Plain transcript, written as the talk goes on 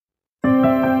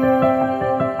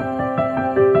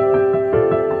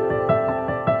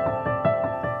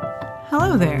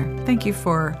there. Thank you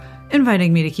for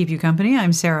inviting me to keep you company.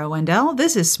 I'm Sarah Wendell.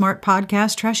 This is Smart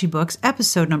Podcast Trashy Books,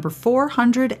 episode number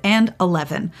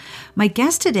 411. My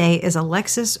guest today is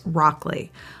Alexis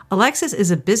Rockley. Alexis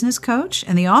is a business coach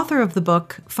and the author of the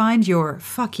book, Find Your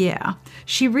Fuck Yeah.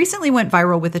 She recently went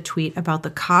viral with a tweet about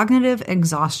the cognitive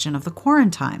exhaustion of the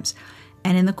quarantimes.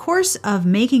 And in the course of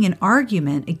making an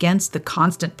argument against the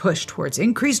constant push towards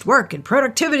increased work and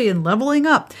productivity and leveling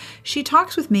up, she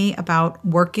talks with me about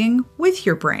working with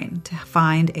your brain to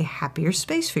find a happier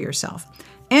space for yourself.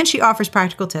 And she offers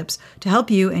practical tips to help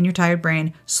you and your tired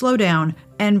brain slow down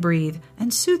and breathe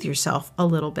and soothe yourself a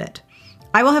little bit.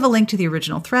 I will have a link to the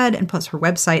original thread and plus her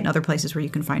website and other places where you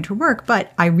can find her work,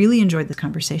 but I really enjoyed this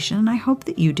conversation and I hope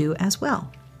that you do as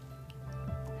well.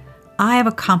 I have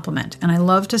a compliment, and I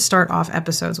love to start off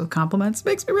episodes with compliments.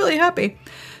 Makes me really happy.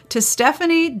 To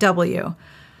Stephanie W.,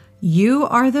 you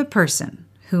are the person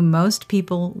who most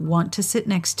people want to sit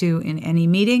next to in any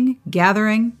meeting,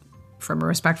 gathering, from a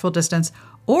respectful distance,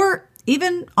 or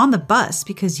even on the bus,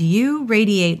 because you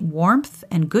radiate warmth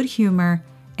and good humor,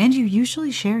 and you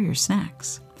usually share your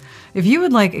snacks. If you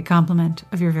would like a compliment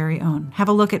of your very own, have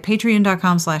a look at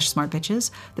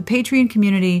patreon.com/smartbitches. The Patreon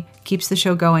community keeps the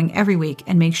show going every week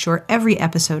and makes sure every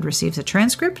episode receives a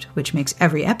transcript, which makes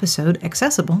every episode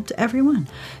accessible to everyone.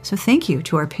 So thank you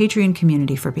to our Patreon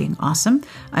community for being awesome.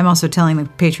 I'm also telling the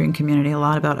Patreon community a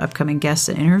lot about upcoming guests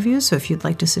and interviews, so if you'd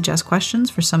like to suggest questions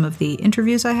for some of the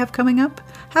interviews I have coming up,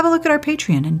 have a look at our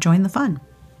Patreon and join the fun.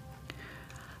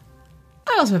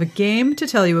 I also have a game to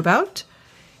tell you about.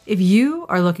 If you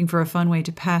are looking for a fun way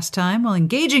to pass time while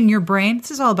engaging your brain, this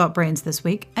is all about brains this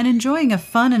week, and enjoying a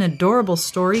fun and adorable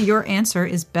story, your answer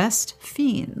is Best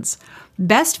Fiends.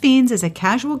 Best Fiends is a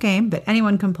casual game that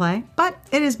anyone can play, but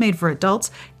it is made for adults.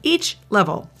 Each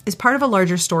level is part of a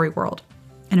larger story world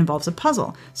and involves a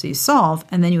puzzle. So you solve,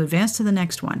 and then you advance to the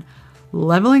next one.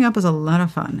 Leveling up is a lot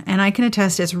of fun, and I can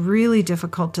attest it's really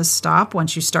difficult to stop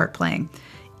once you start playing.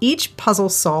 Each puzzle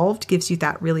solved gives you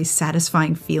that really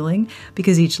satisfying feeling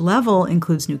because each level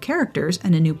includes new characters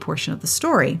and a new portion of the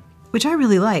story, which I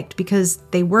really liked because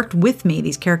they worked with me.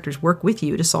 These characters work with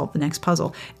you to solve the next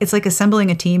puzzle. It's like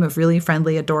assembling a team of really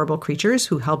friendly, adorable creatures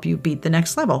who help you beat the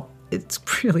next level. It's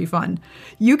really fun.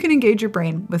 You can engage your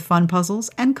brain with fun puzzles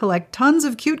and collect tons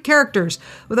of cute characters.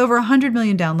 With over 100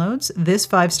 million downloads, this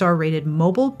 5-star rated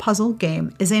mobile puzzle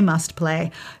game is a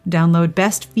must-play. Download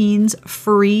Best Fiends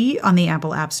free on the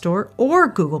Apple App Store or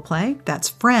Google Play. That's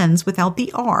friends without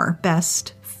the R,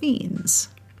 Best Fiends.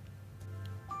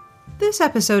 This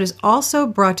episode is also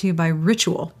brought to you by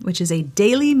Ritual, which is a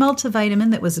daily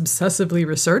multivitamin that was obsessively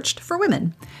researched for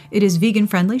women. It is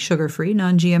vegan-friendly, sugar-free,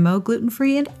 non-GMO,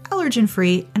 gluten-free, and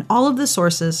allergen-free, and all of the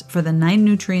sources for the 9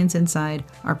 nutrients inside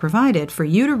are provided for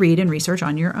you to read and research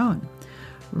on your own.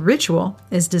 Ritual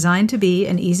is designed to be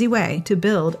an easy way to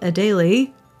build a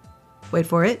daily, wait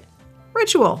for it,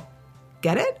 ritual.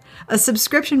 Get it? A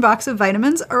subscription box of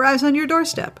vitamins arrives on your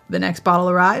doorstep. The next bottle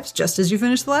arrives just as you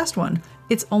finish the last one.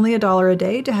 It's only $1 a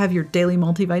day to have your daily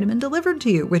multivitamin delivered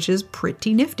to you, which is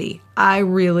pretty nifty. I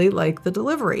really like the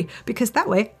delivery because that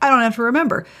way I don't have to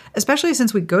remember, especially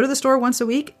since we go to the store once a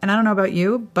week. And I don't know about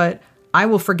you, but I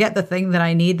will forget the thing that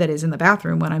I need that is in the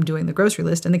bathroom when I'm doing the grocery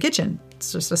list in the kitchen.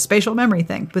 It's just a spatial memory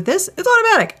thing. But this, it's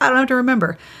automatic. I don't have to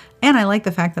remember. And I like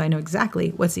the fact that I know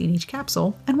exactly what's in each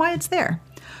capsule and why it's there.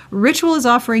 Ritual is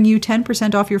offering you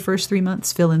 10% off your first 3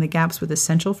 months. Fill in the gaps with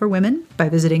Essential for Women by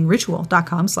visiting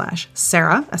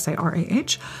ritual.com/Sarah,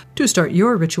 S-A-R-A-H, to start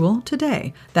your ritual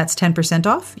today. That's 10%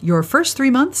 off your first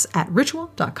 3 months at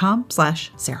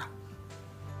ritual.com/Sarah.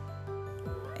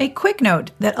 A quick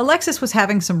note that Alexis was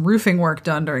having some roofing work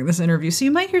done during this interview, so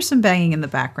you might hear some banging in the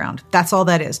background. That's all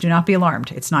that is. Do not be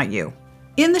alarmed. It's not you.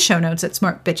 In the show notes at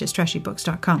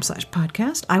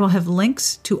smartbitchestrashybooks.com/podcast, I will have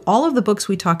links to all of the books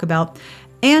we talk about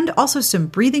and also some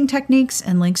breathing techniques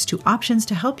and links to options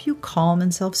to help you calm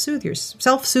and soothe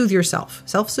yourself. Soothe yourself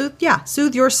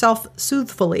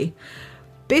soothfully.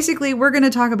 Basically, we're going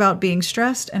to talk about being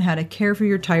stressed and how to care for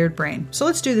your tired brain. So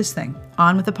let's do this thing.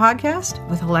 On with the podcast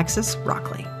with Alexis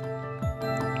Rockley.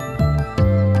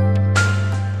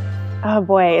 Oh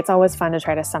boy, it's always fun to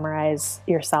try to summarize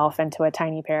yourself into a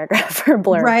tiny paragraph or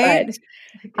blurb. Right?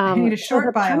 But, I need a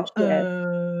short bio.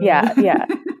 Yeah.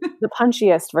 The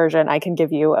punchiest version I can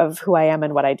give you of who I am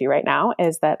and what I do right now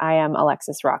is that I am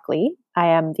Alexis Rockley. I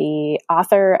am the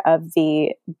author of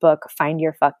the book Find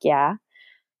Your Fuck Yeah,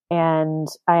 and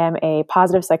I am a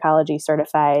positive psychology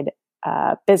certified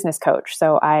business coach.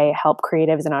 So I help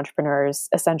creatives and entrepreneurs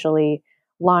essentially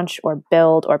launch or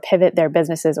build or pivot their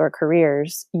businesses or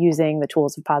careers using the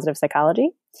tools of positive psychology.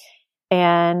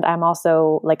 And I'm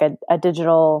also like a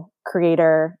digital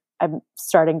creator I'm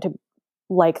starting to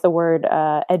like the word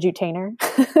edutainer.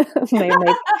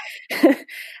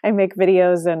 I make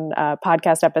videos and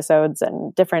podcast episodes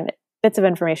and different bits of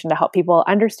information to help people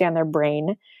understand their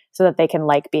brain so that they can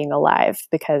like being alive,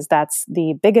 because that's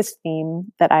the biggest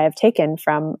theme that I have taken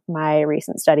from my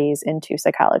recent studies into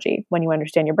psychology. When you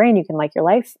understand your brain, you can like your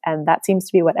life, and that seems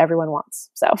to be what everyone wants.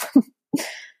 So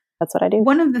that's what I do.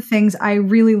 One of the things I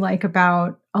really like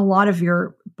about a lot of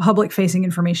your public facing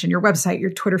information, your website,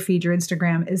 your Twitter feed, your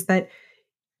Instagram, is that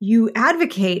you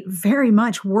advocate very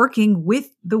much working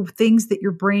with the things that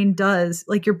your brain does.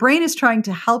 Like your brain is trying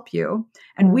to help you,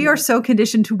 and we are so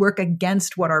conditioned to work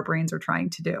against what our brains are trying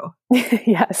to do.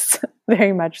 Yes,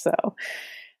 very much so.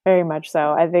 Very much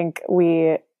so. I think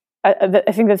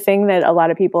I think the thing that a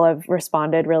lot of people have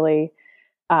responded really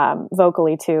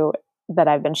vocally to that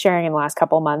I've been sharing in the last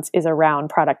couple of months is around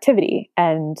productivity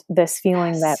and this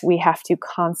feeling that we have to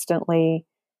constantly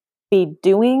be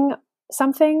doing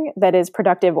something that is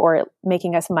productive or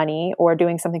making us money or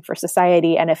doing something for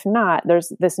society. And if not,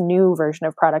 there's this new version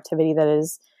of productivity that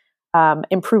is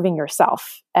improving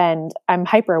yourself. And I'm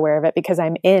hyper aware of it because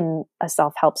I'm in a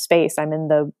self-help space. I'm in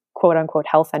the quote unquote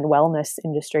health and wellness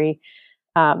industry.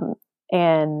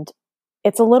 And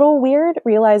it's a little weird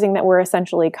realizing that we're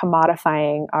essentially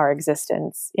commodifying our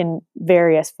existence in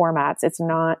various formats. It's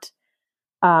not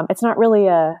really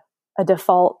a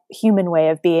default human way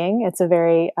of being. It's a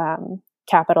very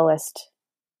capitalist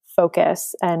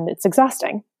focus, and it's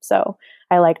exhausting. So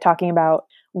I like talking about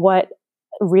what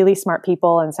really smart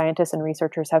people and scientists and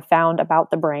researchers have found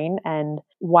about the brain and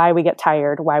why we get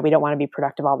tired, why we don't want to be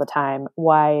productive all the time,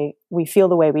 why we feel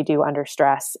the way we do under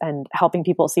stress, and helping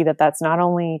people see that that's not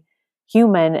only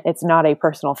human, it's not a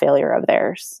personal failure of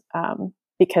theirs,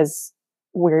 because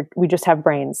we just have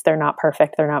brains. They're not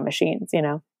perfect. They're not machines, you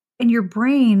know? And your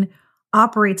brain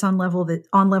operates on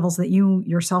levels that you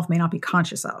yourself may not be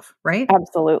conscious of, right?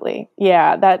 Absolutely.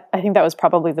 Yeah. I think that was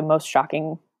probably the most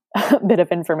shocking bit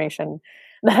of information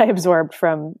that I absorbed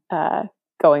from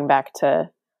going back to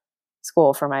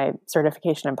school for my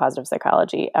certification in positive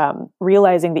psychology.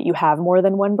 Realizing that you have more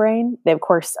than one brain. They, of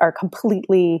course, are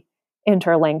completely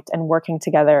interlinked and working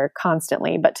together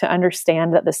constantly. But to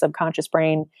understand that the subconscious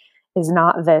brain is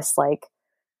not this like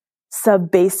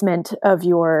sub-basement of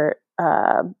your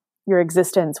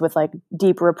existence with like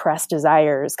deep repressed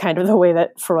desires, kind of the way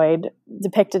that Freud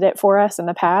depicted it for us in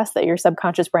the past, that your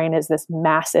subconscious brain is this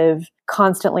massive,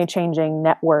 constantly changing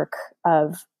network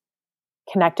of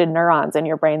connected neurons in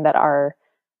your brain that are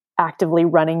actively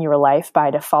running your life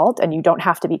by default, and you don't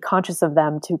have to be conscious of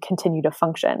them to continue to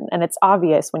function. And it's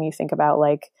obvious when you think about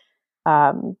like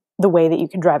the way that you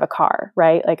can drive a car,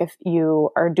 right? Like if you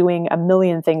are doing a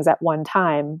million things at one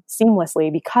time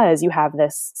seamlessly because you have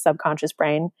this subconscious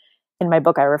brain. In my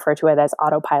book, I refer to it as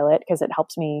autopilot because it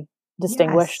helps me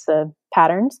distinguish the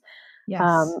patterns.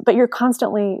 Yes. But you're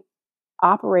constantly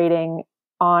operating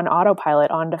on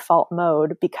autopilot, on default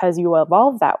mode, because you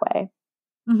evolved that way.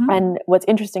 Mm-hmm. And what's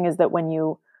interesting is that when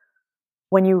you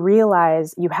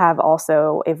realize you have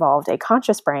also evolved a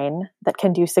conscious brain that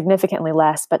can do significantly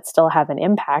less but still have an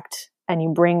impact, and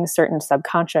you bring certain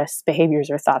subconscious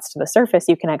behaviors or thoughts to the surface,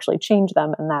 you can actually change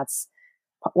them. And that's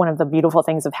one of the beautiful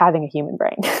things of having a human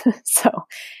brain. So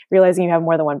realizing you have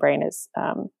more than one brain is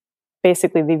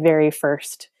basically the very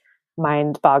first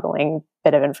mind-boggling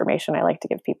bit of information I like to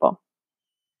give people.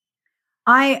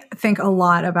 I think a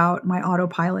lot about my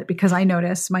autopilot because I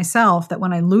notice myself that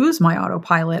when I lose my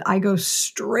autopilot, I go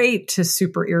straight to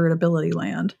super irritability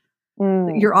land.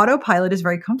 Your autopilot is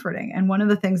very comforting. And one of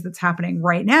the things that's happening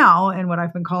right now, and what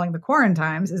I've been calling the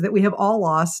quarantimes, is that we have all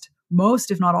lost most,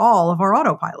 if not all, of our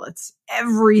autopilots.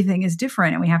 Everything is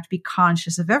different, and we have to be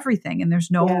conscious of everything. And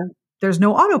there's no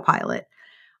autopilot.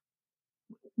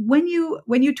 When you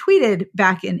tweeted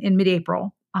back in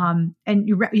mid-April, and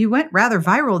you went rather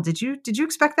viral, did you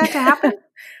expect that to happen?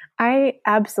 I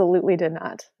absolutely did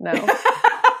not. No.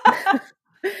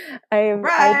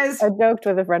 I joked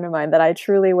with a friend of mine that I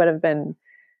truly would have been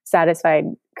satisfied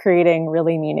creating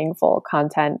really meaningful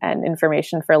content and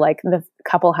information for like the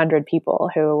couple hundred people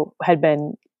who had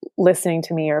been listening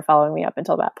to me or following me up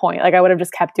until that point. Like I would have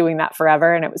just kept doing that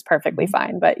forever and it was perfectly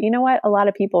fine. But you know what? A lot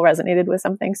of people resonated with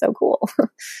something so cool.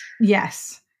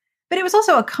 Yes. But it was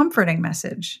also a comforting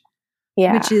message.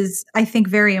 Yeah. Which is, I think,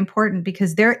 very important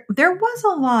because there was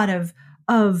a lot of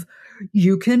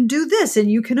you can do this and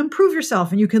you can improve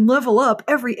yourself and you can level up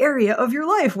every area of your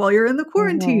life while you're in the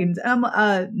quarantines.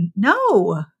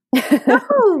 No,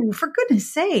 for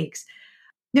goodness sakes.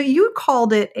 Now, you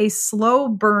called it a slow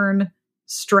burn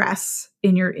stress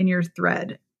in your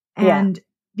thread. And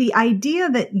the idea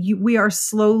that we are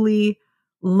slowly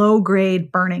low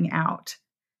grade burning out.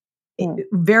 It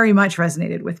very much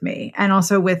resonated with me, and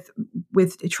also with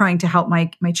trying to help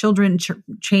my children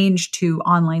change to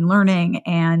online learning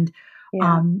and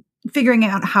figuring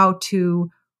out how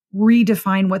to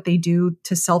redefine what they do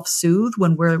to self-soothe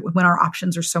when our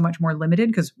options are so much more limited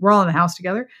because we're all in the house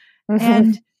together.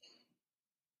 And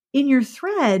in your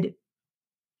thread,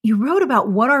 you wrote about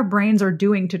what our brains are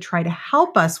doing to try to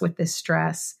help us with this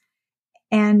stress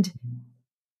and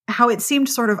how it seemed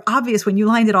sort of obvious when you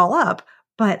lined it all up.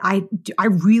 But I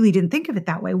really didn't think of it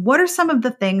that way. What are some of the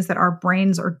things that our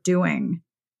brains are doing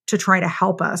to try to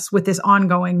help us with this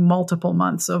ongoing multiple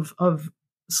months of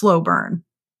slow burn?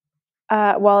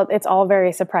 Well, it's all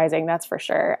very surprising, that's for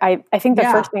sure. I think the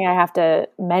first thing I have to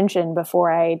mention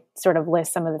before I sort of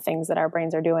list some of the things that our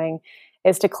brains are doing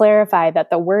is to clarify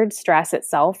that the word stress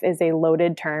itself is a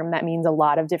loaded term that means a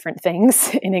lot of different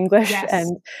things in English. Yes.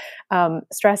 And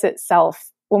stress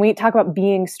itself, when we talk about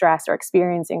being stressed or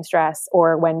experiencing stress,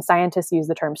 or when scientists use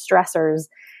the term stressors,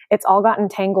 it's all gotten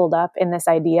tangled up in this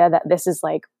idea that this is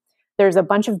like, there's a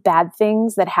bunch of bad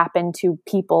things that happen to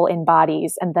people in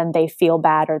bodies and then they feel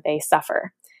bad or they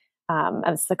suffer.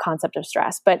 That's the concept of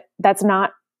stress. But that's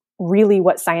not really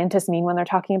what scientists mean when they're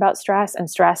talking about stress. And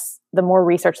stress, the more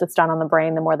research that's done on the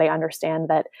brain, the more they understand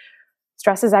that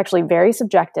stress is actually very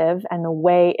subjective, and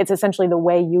it's essentially the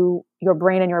way your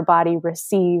brain and your body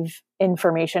receive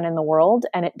information in the world.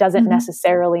 And it doesn't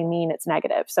necessarily mean it's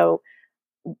negative. So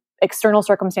external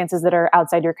circumstances that are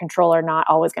outside your control are not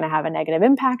always going to have a negative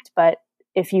impact. But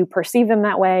if you perceive them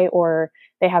that way, or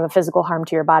they have a physical harm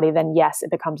to your body, then yes,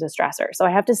 it becomes a stressor. So I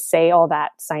have to say all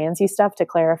that sciencey stuff to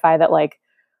clarify that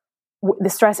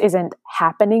the stress isn't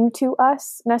happening to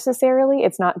us necessarily.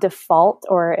 It's not default,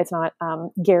 or it's not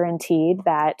guaranteed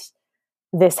that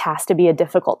this has to be a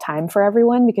difficult time for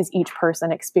everyone, because each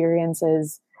person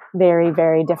experiences very,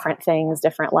 very different things,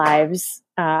 different lives.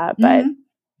 But,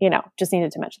 just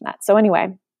needed to mention that. So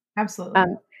anyway, absolutely.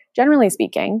 Generally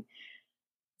speaking,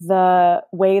 the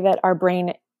way that our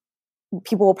brain,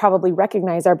 people will probably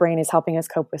recognize our brain is helping us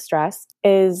cope with stress,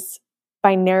 is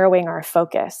by narrowing our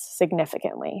focus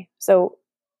significantly. So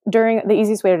the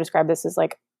easiest way to describe this is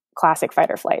like classic fight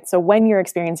or flight. So when you're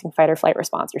experiencing fight or flight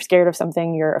response, you're scared of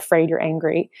something, you're afraid, you're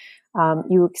angry,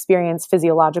 you experience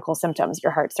physiological symptoms.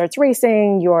 Your heart starts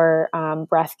racing, your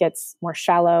breath gets more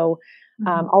shallow.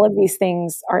 All of these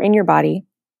things are in your body.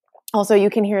 Also, you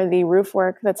can hear the roof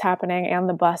work that's happening and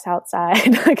the bus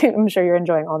outside. I'm sure you're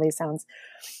enjoying all these sounds.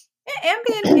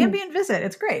 Ambient visit.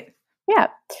 It's great. Yeah.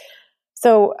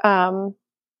 So,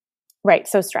 right.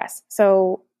 So stress.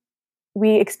 So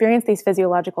we experience these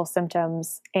physiological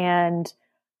symptoms, and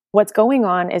what's going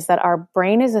on is that our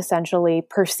brain is essentially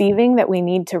perceiving that we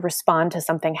need to respond to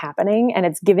something happening, and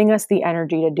it's giving us the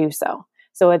energy to do so.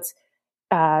 So it's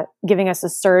giving us a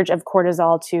surge of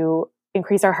cortisol to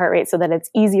increase our heart rate so that it's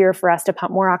easier for us to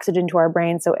pump more oxygen to our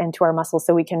brain and to our muscles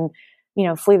so we can,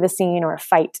 flee the scene or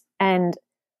fight. But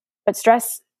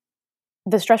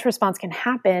the stress response can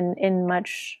happen in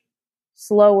much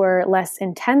slower, less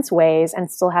intense ways and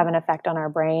still have an effect on our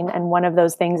brain. And one of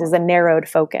those things is a narrowed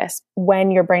focus.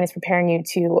 When your brain is preparing you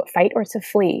to fight or to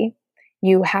flee,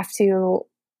 you have to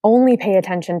only pay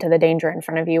attention to the danger in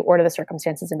front of you or to the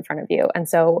circumstances in front of you. And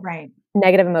so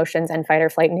negative emotions and fight or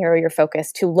flight narrow your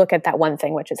focus to look at that one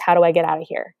thing, which is, how do I get out of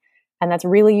here? And that's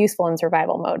really useful in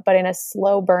survival mode. But in a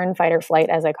slow burn fight or flight,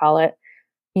 as I call it,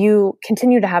 you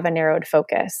continue to have a narrowed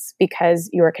focus because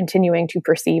you are continuing to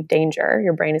perceive danger.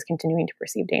 Your brain is continuing to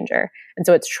perceive danger. And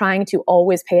so it's trying to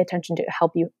always pay attention to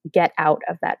help you get out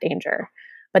of that danger.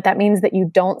 But that means that you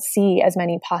don't see as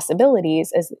many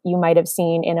possibilities as you might have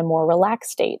seen in a more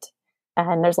relaxed state.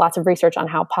 And there's lots of research on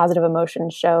how positive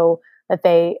emotions show that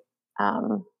they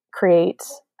create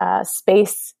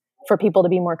space for people to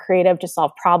be more creative, to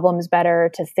solve problems better,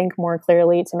 to think more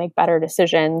clearly, to make better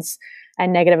decisions.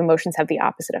 And negative emotions have the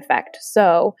opposite effect.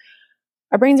 So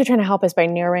our brains are trying to help us by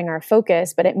narrowing our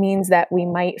focus, but it means that we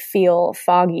might feel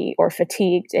foggy or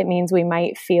fatigued. It means we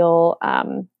might feel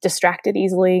distracted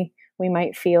easily. We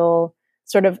might feel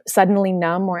sort of suddenly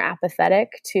numb or apathetic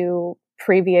to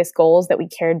previous goals that we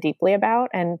cared deeply about.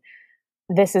 And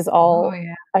this is all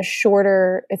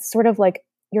it's sort of like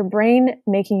your brain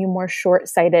making you more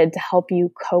short-sighted to help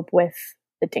you cope with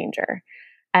the danger.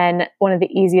 And one of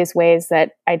the easiest ways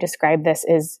that I describe this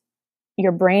is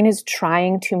your brain is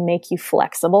trying to make you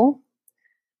flexible,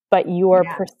 but you are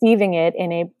perceiving it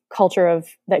in a culture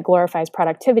that glorifies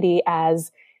productivity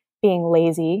as being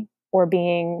lazy or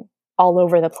being all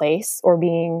over the place or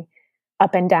being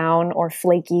up and down or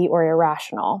flaky or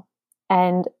irrational.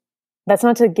 And that's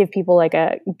not to give people like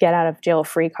a get out of jail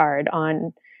free card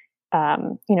on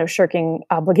shirking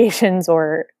obligations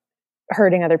or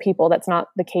hurting other people. That's not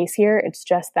the case here. It's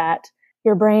just that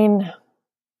your brain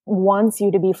wants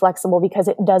you to be flexible because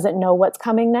it doesn't know what's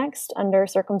coming next under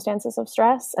circumstances of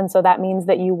stress. And so that means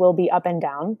that you will be up and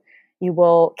down. You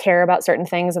will care about certain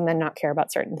things and then not care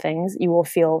about certain things. You will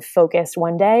feel focused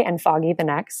one day and foggy the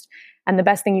next. And the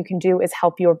best thing you can do is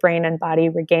help your brain and body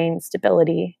regain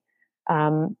stability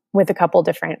with a couple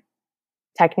different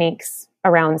techniques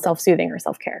around self-soothing or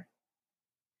self-care.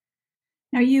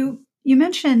 Now, you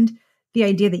mentioned the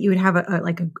idea that you would have a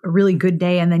really good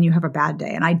day and then you have a bad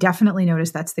day. And I definitely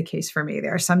notice that's the case for me.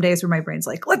 There are some days where my brain's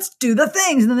like, let's do the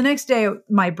things. And then the next day,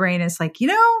 my brain is like,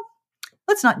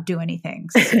 let's not do anything.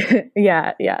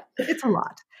 Yeah. It's a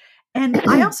lot. And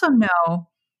I also know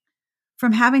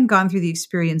from having gone through the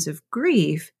experience of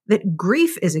grief that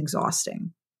grief is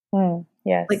exhausting.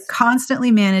 Yes. Like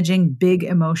constantly managing big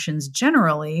emotions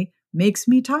generally makes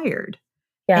me tired.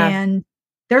 Yeah. And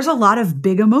there's a lot of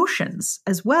big emotions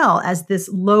as well as this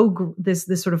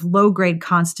sort of low grade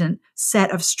constant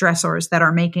set of stressors that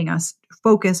are making us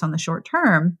focus on the short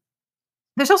term.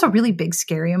 There's also really big,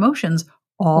 scary emotions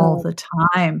all the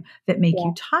time that make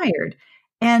you tired.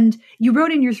 And you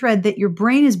wrote in your thread that your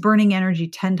brain is burning energy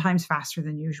 10 times faster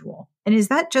than usual. And is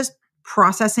that just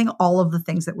processing all of the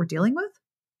things that we're dealing with?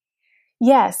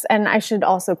 Yes. And I should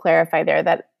also clarify there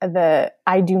that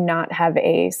I do not have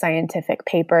a scientific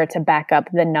paper to back up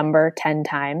the number 10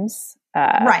 times.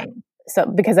 Right. So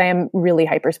because I am really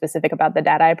hyper specific about the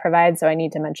data I provide. So I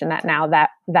need to mention that now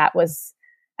that was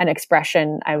an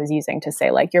expression I was using to say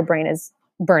like your brain is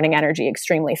burning energy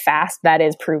extremely fast. That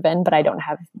is proven, but I don't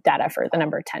have data for the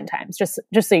number 10 times, just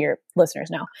so your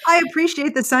listeners know. I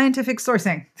appreciate the scientific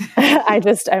sourcing.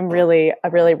 I'm really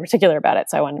particular about it.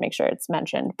 So I wanted to make sure it's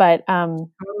mentioned, but,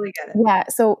 totally get it. Yeah.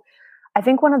 So I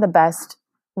think one of the best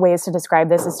ways to describe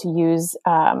this is to use,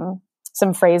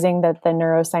 some phrasing that the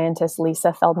neuroscientist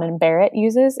Lisa Feldman Barrett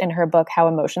uses in her book, How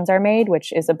Emotions Are Made,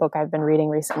 which is a book I've been reading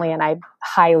recently, and I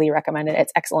highly recommend it.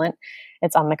 It's excellent.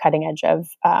 It's on the cutting edge of,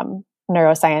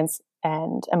 neuroscience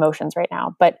and emotions right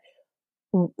now. But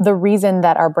the reason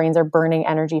that our brains are burning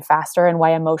energy faster and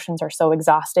why emotions are so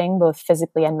exhausting, both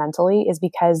physically and mentally, is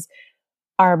because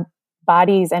our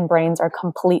bodies and brains are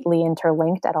completely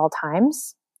interlinked at all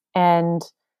times. And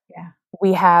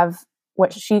we have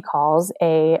what she calls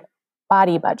a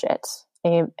body budget,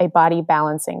 a body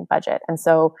balancing budget. And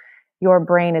so your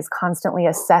brain is constantly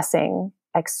assessing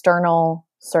external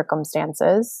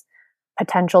circumstances,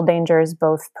 potential dangers,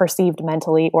 both perceived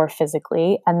mentally or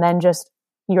physically, and then just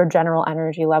your general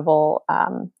energy level,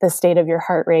 the state of your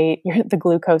heart rate, the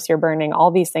glucose you're burning,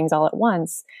 all these things all at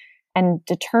once, and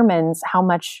determines how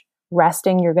much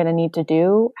resting you're going to need to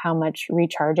do, how much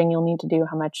recharging you'll need to do,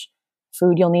 how much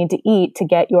food you'll need to eat to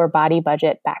get your body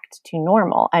budget back to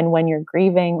normal. And when you're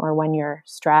grieving or when you're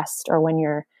stressed or when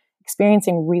you're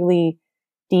experiencing really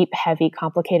deep, heavy,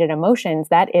 complicated emotions,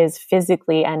 that is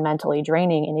physically and mentally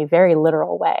draining in a very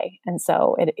literal way. And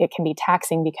so it can be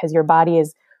taxing because your body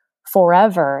is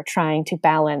forever trying to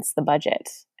balance the budget.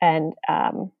 And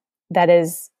that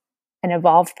is an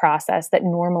evolved process that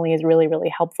normally is really, really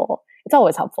helpful. It's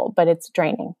always helpful, but it's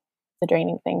draining. It's a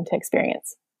draining thing to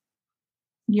experience.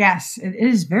 Yes, it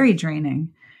is very draining.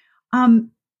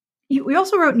 We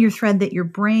also wrote in your thread that your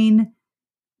brain,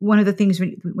 one of the things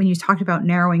when you talked about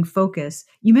narrowing focus,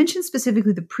 you mentioned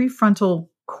specifically the prefrontal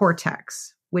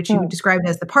cortex, which you described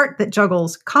as the part that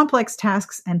juggles complex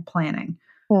tasks and planning.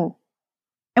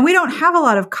 And we don't have a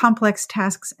lot of complex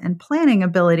tasks and planning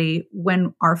ability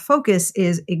when our focus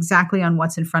is exactly on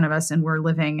what's in front of us and we're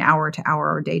living hour to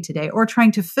hour or day to day, or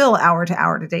trying to fill hour to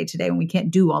hour to day to day when we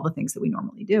can't do all the things that we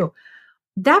normally do.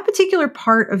 That particular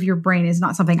part of your brain is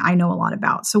not something I know a lot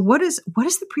about. So what does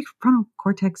the prefrontal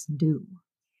cortex do?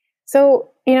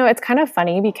 So, it's kind of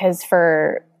funny because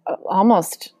for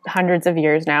almost hundreds of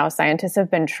years now, scientists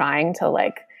have been trying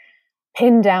to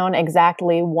pin down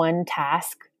exactly one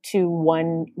task to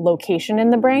one location in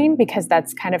the brain, because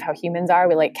that's kind of how humans are.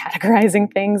 We like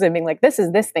categorizing things and being like, this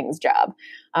is this thing's job.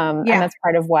 And that's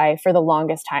part of why for the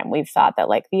longest time we've thought that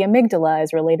the amygdala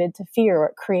is related to fear, or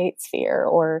it creates fear,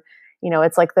 or,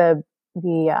 it's like the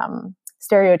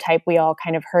stereotype we all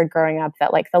kind of heard growing up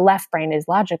that the left brain is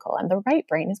logical and the right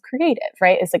brain is creative,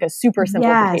 right? It's like a super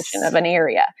simplification of an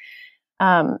area.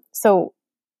 So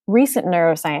recent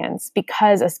neuroscience,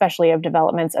 because especially of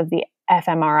developments of the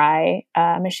fMRI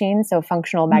machine, so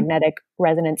functional magnetic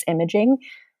resonance imaging,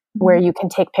 where you can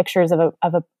take pictures of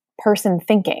a person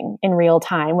thinking in real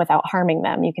time without harming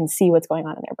them. You can see what's going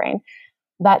on in their brain.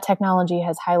 That technology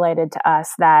has highlighted to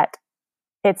us that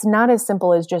it's not as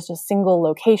simple as just a single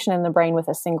location in the brain with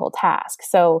a single task.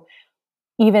 So,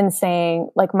 even saying,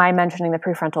 like my mentioning the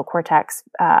prefrontal cortex,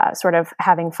 sort of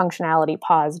having functionality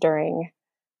pause during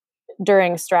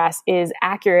stress is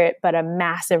accurate, but a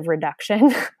massive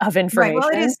reduction of information.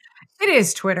 Right. Well, it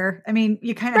is Twitter. I mean,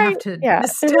 you kind of have to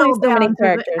There's only distill so many down to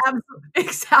characters.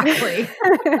 Exactly.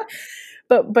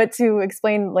 But to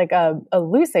explain like a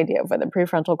loose idea of what the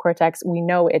prefrontal cortex, we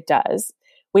know it does.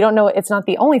 We don't know, it's not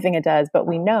the only thing it does, but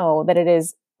we know that it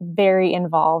is very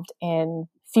involved in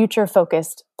future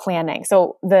focused planning.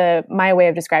 So my way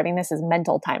of describing this is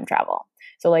mental time travel.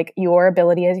 So like your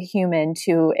ability as a human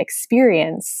to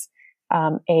experience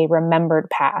a remembered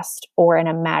past or an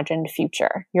imagined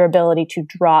future, your ability to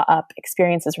draw up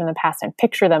experiences from the past and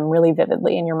picture them really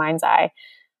vividly in your mind's eye,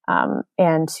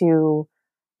 and to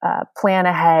plan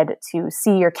ahead, to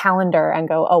see your calendar and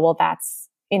go, oh, well, that's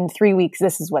in 3 weeks,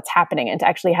 this is what's happening. And to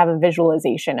actually have a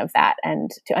visualization of that and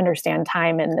to understand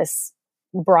time in this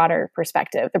broader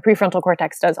perspective. The prefrontal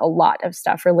cortex does a lot of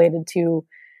stuff related to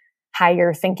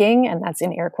higher thinking, and that's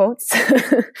in air quotes.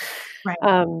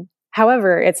 Right.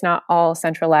 However, it's not all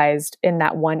centralized in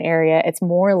that one area. It's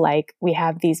more like we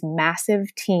have these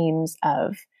massive teams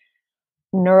of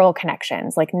neural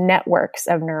connections, like networks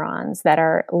of neurons that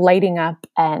are lighting up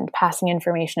and passing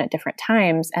information at different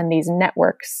times. And these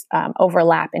networks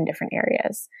overlap in different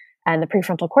areas. And the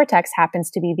prefrontal cortex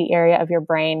happens to be the area of your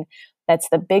brain that's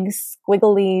the big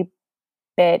squiggly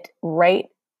bit right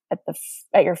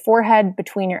at your forehead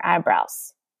between your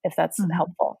eyebrows, if that's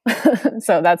helpful.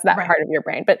 So that's that part of your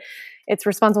brain. But it's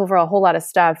responsible for a whole lot of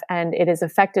stuff, and it is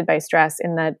affected by stress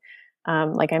in that,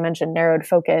 like I mentioned, narrowed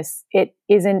focus, it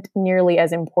isn't nearly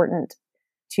as important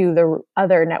to the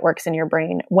other networks in your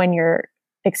brain when you're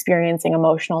experiencing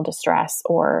emotional distress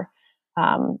or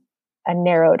a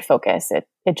narrowed focus.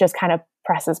 It just kind of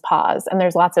presses pause. And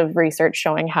there's lots of research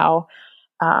showing how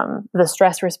the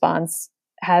stress response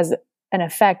has an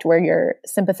effect where your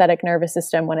sympathetic nervous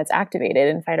system, when it's activated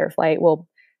in fight or flight, will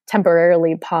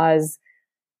temporarily pause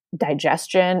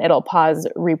digestion. It'll pause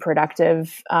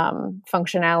reproductive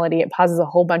functionality. It pauses a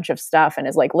whole bunch of stuff and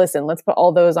is like, listen, let's put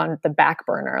all those on the back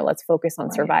burner. Let's focus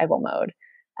on survival mode.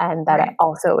 And that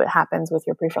also happens with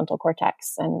your prefrontal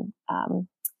cortex and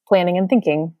planning and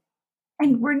thinking.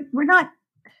 And we're not,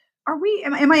 are we,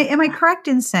 am I correct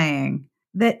in saying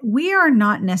that we are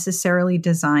not necessarily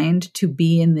designed to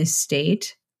be in this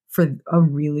state for a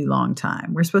really long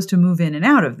time? We're supposed to move in and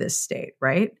out of this state,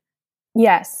 right?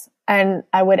 Yes. And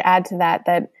I would add to that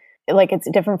like it's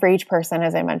different for each person,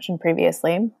 as I mentioned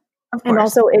previously. Of course. And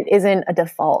also it isn't a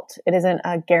default. It isn't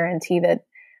a guarantee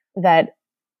that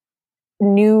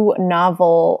new,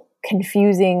 novel,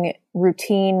 confusing,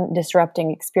 routine,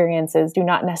 disrupting experiences do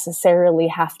not necessarily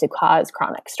have to cause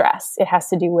chronic stress. It has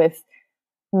to do with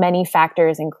many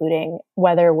factors, including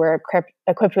whether we're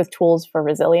equipped with tools for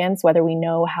resilience, whether we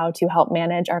know how to help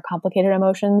manage our complicated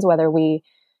emotions, whether we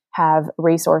have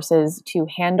resources to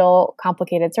handle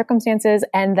complicated circumstances.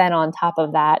 And then on top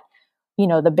of that,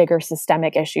 the bigger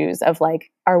systemic issues of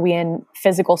like, are we in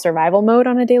physical survival mode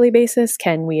on a daily basis?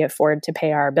 Can we afford to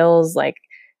pay our bills? Like,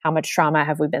 how much trauma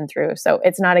have we been through? So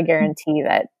it's not a guarantee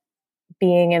that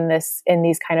being in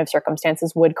these kind of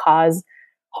circumstances would cause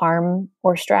harm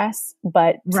or stress.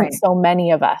 But since so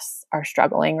many of us are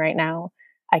struggling right now,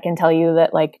 I can tell you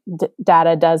that like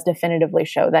data does definitively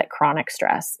show that chronic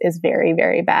stress is very,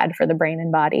 very bad for the brain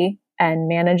and body, and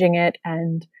managing it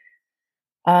and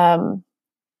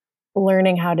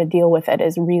learning how to deal with it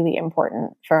is really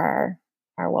important for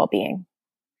our well-being.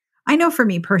 I know for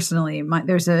me personally,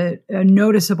 there's a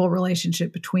noticeable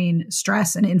relationship between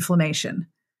stress and inflammation.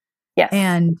 Yes.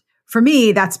 And for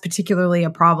me, that's particularly a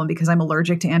problem because I'm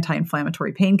allergic to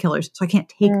anti-inflammatory painkillers, so I can't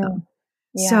take them.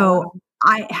 Yeah. So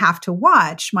I have to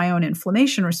watch my own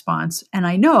inflammation response. And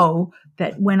I know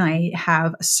that when I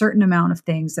have a certain amount of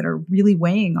things that are really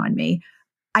weighing on me,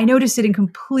 I notice it in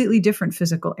completely different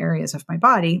physical areas of my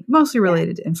body, mostly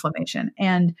related to inflammation.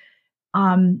 And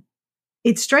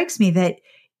it strikes me that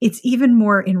it's even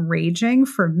more enraging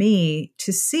for me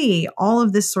to see all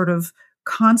of this sort of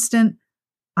constant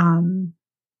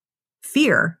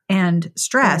fear and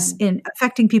stress in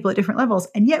affecting people at different levels.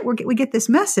 And yet we get this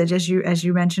message, as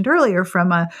you mentioned earlier,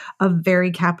 from a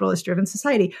very capitalist driven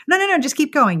society. No, just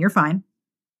keep going. You're fine.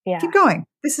 Yeah. Keep going.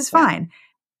 This is fine.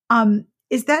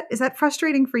 Is that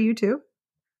frustrating for you too?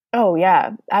 Oh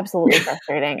yeah, absolutely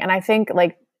frustrating. And I think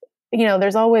like,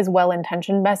 there's always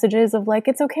well-intentioned messages of like,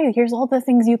 it's okay. Here's all the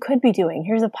things you could be doing.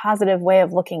 Here's a positive way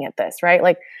of looking at this, right?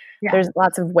 Like there's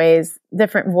lots of ways,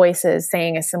 different voices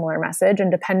saying a similar message.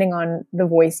 And depending on the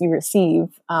voice you receive,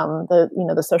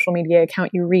 the social media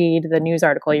account you read, the news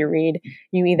article you read,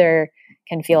 you either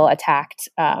can feel attacked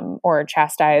or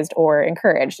chastised or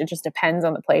encouraged. It just depends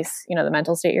on the place, the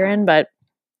mental state you're in. But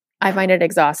I find it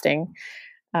exhausting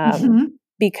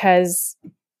because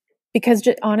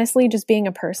honestly, just being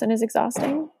a person is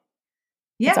exhausting.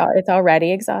 Yeah. It's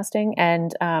already exhausting,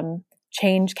 and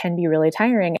change can be really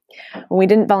tiring. When we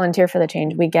didn't volunteer for the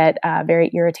change, we get very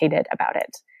irritated about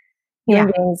it.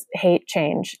 Human beings hate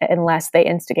change unless they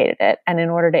instigated it. And in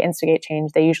order to instigate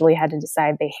change, they usually had to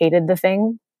decide they hated the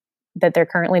thing that they're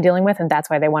currently dealing with, and that's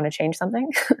why they want to change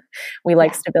something. We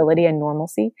like stability and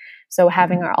normalcy. So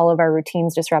having all of our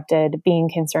routines disrupted, being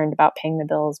concerned about paying the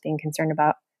bills, being concerned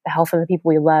about the health of the people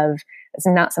we love, is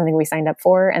not something we signed up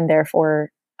for, and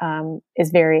therefore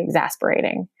is very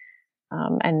exasperating.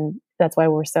 And that's why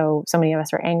so many of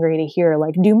us are angry to hear,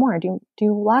 like, do more, do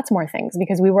lots more things,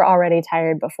 because we were already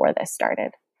tired before this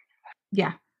started.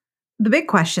 Yeah. The big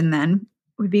question then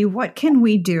would be, what can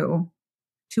we do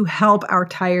to help our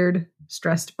tired,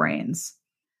 stressed brains?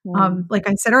 Like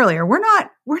I said earlier, we're not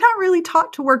really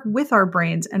taught to work with our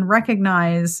brains and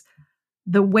recognize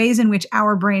the ways in which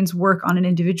our brains work on an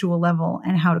individual level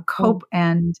and how to cope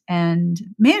and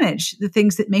manage the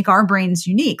things that make our brains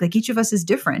unique. Like, each of us is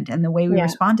different, and the way we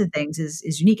respond to things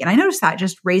is unique. And I noticed that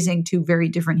just raising two very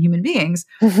different human beings,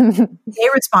 they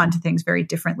respond to things very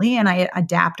differently, and I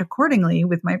adapt accordingly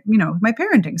with my, my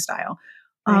parenting style.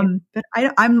 Right. But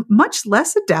I'm much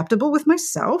less adaptable with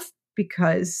myself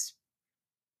because,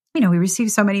 we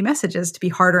receive so many messages to be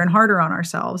harder and harder on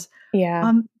ourselves.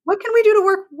 Yeah. What can we do to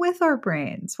work with our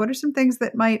brains? What are some things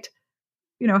that might,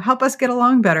 help us get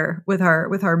along better with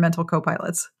our mental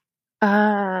co-pilots?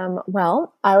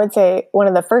 Well, I would say one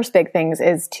of the first big things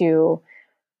is to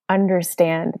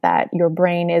understand that your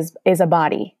brain is a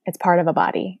body. It's part of a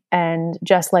body. And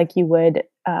just like you would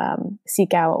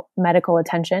seek out medical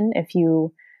attention if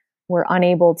you were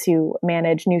unable to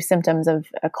manage new symptoms of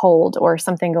a cold or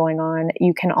something going on,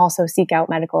 you can also seek out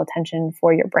medical attention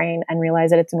for your brain and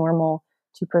realize that it's normal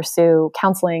to pursue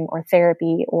counseling or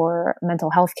therapy or mental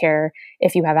health care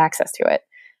if you have access to it.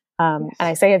 And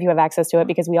I say if you have access to it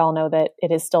because we all know that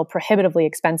it is still prohibitively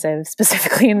expensive,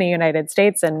 specifically in the United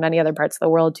States and many other parts of the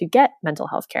world, to get mental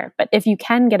health care. But if you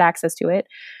can get access to it,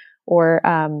 or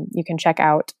you can check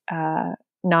out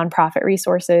nonprofit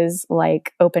resources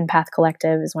like Open Path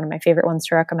Collective is one of my favorite ones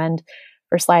to recommend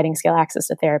for sliding scale access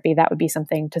to therapy. That would be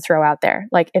something to throw out there.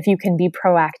 Like, if you can be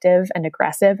proactive and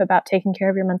aggressive about taking care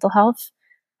of your mental health,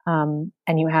 and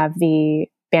you have the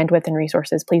bandwidth and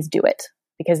resources, please do it,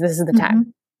 because this is the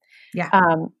time. Yeah.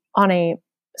 On a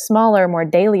smaller, more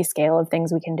daily scale of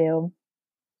things we can do,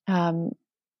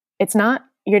 it's not,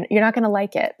 you're not going to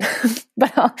like it,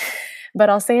 but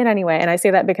I'll say it anyway. And I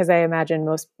say that because I imagine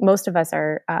most of us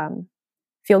are,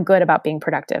 feel good about being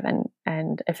productive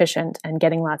and efficient and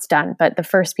getting lots done. But the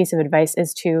first piece of advice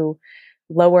is to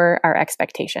lower our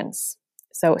expectations.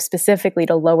 So specifically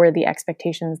to lower the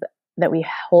expectations that we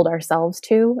hold ourselves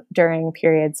to during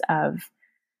periods of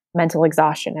mental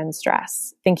exhaustion and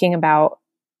stress, thinking about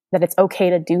that it's okay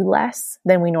to do less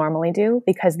than we normally do,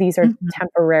 because these are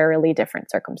temporarily different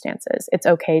circumstances. It's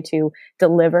okay to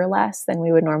deliver less than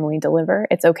we would normally deliver.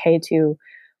 It's okay to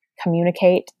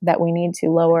communicate that we need to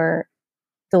lower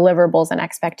deliverables and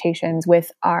expectations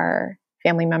with our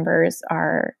family members,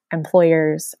 our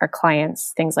employers, our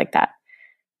clients, things like that.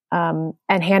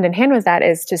 And hand in hand with that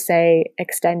is to say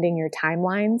extending your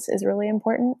timelines is really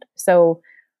important. So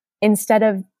instead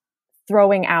of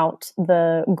throwing out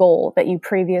the goal that you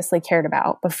previously cared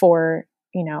about before,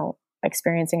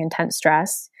 experiencing intense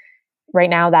stress, right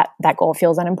now that goal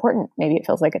feels unimportant. Maybe it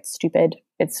feels like it's stupid,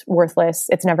 it's worthless,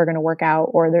 it's never going to work out,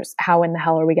 or there's how in the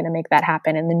hell are we going to make that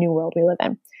happen in the new world we live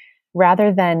in?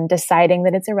 Rather than deciding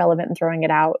that it's irrelevant and throwing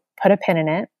it out, put a pin in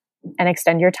it and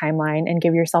extend your timeline and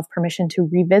give yourself permission to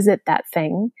revisit that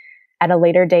thing at a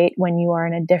later date when you are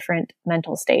in a different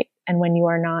mental state and when you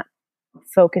are not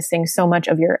focusing so much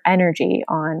of your energy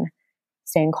on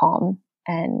staying calm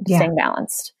and staying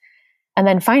balanced. And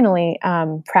then finally,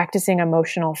 practicing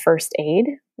emotional first aid,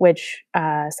 which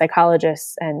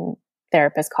psychologists and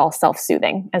therapists call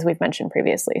self-soothing, as we've mentioned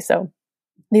previously. So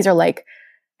these are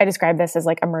I describe this as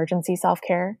like emergency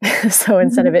self-care. So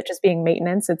instead of it just being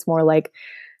maintenance, it's more like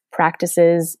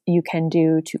practices you can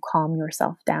do to calm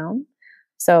yourself down.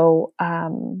 So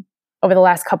over the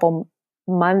last couple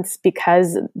months,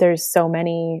 because there's so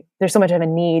much of a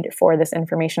need for this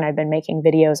information, I've been making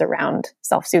videos around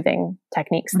self-soothing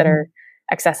techniques that are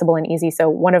accessible and easy. So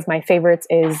one of my favorites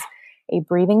is a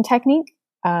breathing technique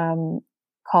called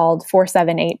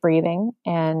 4-7-8 breathing.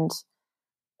 And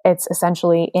it's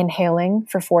essentially inhaling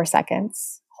for 4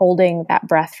 seconds, holding that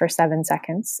breath for 7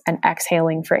 seconds, and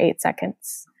exhaling for 8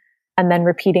 seconds. and then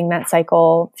repeating that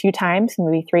cycle a few times,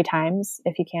 maybe 3 times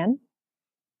if you can.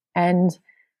 And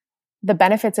the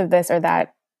benefits of this are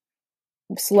that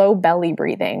slow belly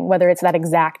breathing, whether it's that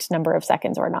exact number of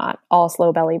seconds or not, all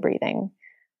slow belly breathing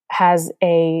has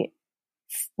a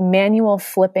manual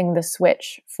flipping the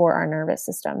switch for our nervous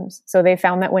systems. So they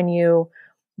found that when you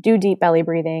do deep belly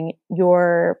breathing,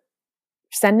 you're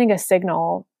sending a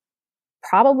signal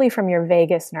probably from your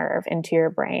vagus nerve into your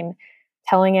brain,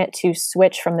 telling it to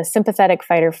switch from the sympathetic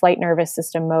fight or flight nervous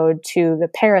system mode to the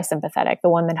parasympathetic, the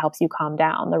one that helps you calm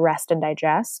down, the rest and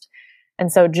digest.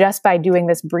 And so just by doing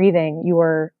this breathing, you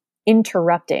are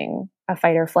interrupting a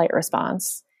fight or flight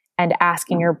response and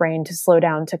asking your brain to slow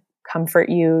down, to comfort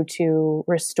you, to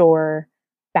restore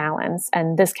balance.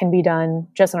 And this can be done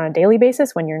just on a daily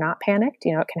basis when you're not panicked.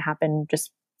 It can happen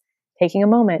just taking a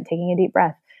moment, taking a deep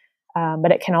breath.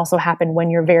 But it can also happen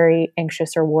when you're very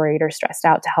anxious or worried or stressed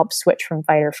out, to help switch from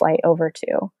fight or flight over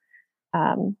to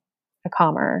a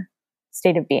calmer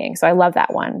state of being. So I love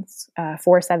that one.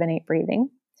 4-7-8 breathing.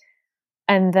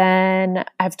 And then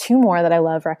I have 2 more that I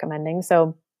love recommending.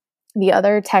 So the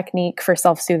other technique for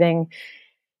self-soothing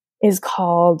is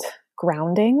called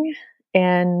grounding.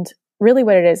 And really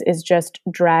what it is just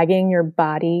dragging your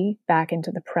body back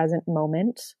into the present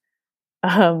moment,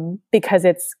 because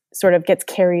it's sort of gets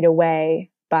carried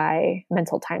away by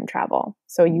mental time travel.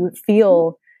 So you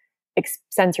feel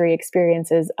sensory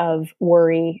experiences of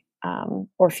worry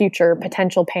or future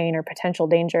potential pain or potential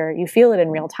danger. You feel it in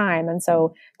real time. And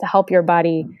so to help your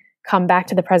body come back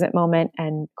to the present moment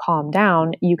and calm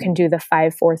down, you can do the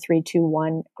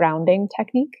 5-4-3-2-1 grounding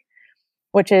technique,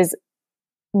 which is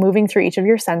moving through each of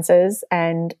your senses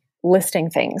and listing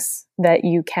things that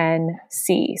you can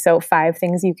see. So 5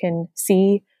 things you can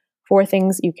see, 4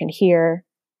 things you can hear,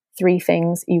 3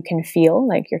 things you can feel,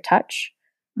 like your touch,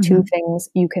 2 things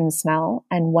you can smell,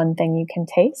 and 1 thing you can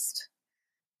taste.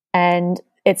 And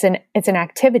it's an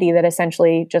activity that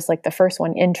essentially, just like the first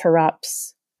one,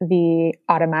 interrupts the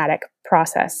automatic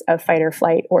process of fight or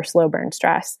flight or slow burn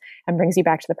stress and brings you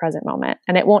back to the present moment.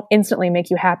 And it won't instantly make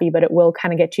you happy, but it will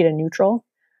kind of get you to neutral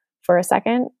for a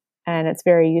second. And it's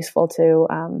very useful to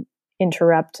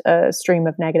interrupt a stream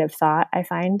of negative thought, I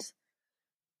find.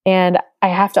 And I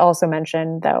have to also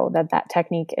mention, though, that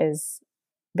technique is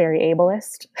very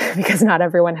ableist because not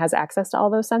everyone has access to all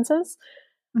those senses.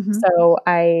 So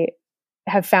I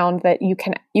have found that you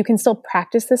can still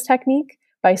practice this technique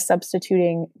by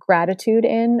substituting gratitude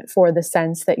in for the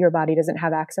sense that your body doesn't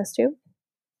have access to.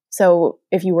 So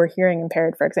if you were hearing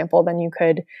impaired, for example, then you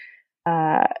could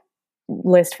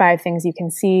list 5 things you can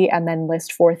see, and then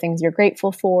list 4 things you're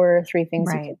grateful for, 3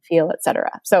 things you can feel,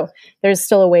 etc. So there's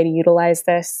still a way to utilize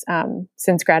this,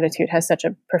 since gratitude has such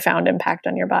a profound impact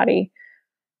on your body.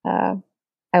 I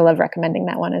love recommending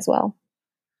that one as well.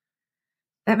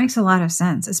 That makes a lot of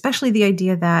sense, especially the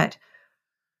idea that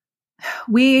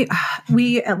we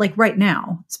like right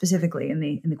now, specifically in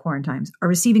the quarantimes, are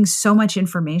receiving so much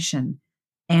information,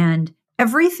 and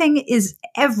everything is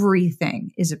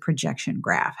a projection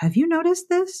graph. Have you noticed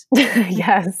this?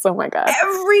 Yes. Oh my God.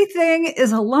 Everything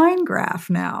is a line graph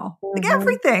now. Like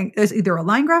everything. There's either a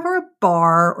line graph or a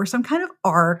bar or some kind of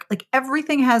arc. Like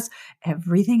everything has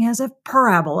a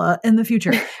parabola in the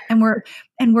future. And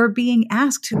we're being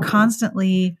asked to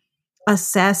constantly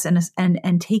assess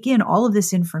and take in all of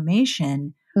this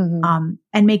information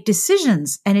and make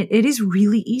decisions. And it is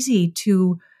really easy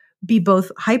to be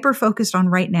both hyper focused on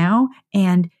right now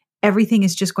and everything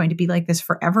is just going to be like this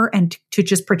forever, and to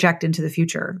just project into the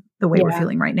future the way we're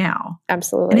feeling right now.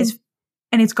 Absolutely.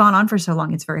 And it's gone on for so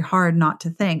long. It's very hard not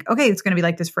to think, okay, it's going to be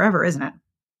like this forever, isn't it?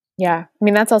 Yeah. I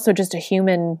mean, that's also just a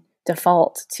human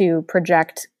default to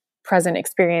project present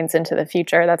experience into the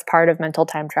future. That's part of mental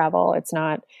time travel. It's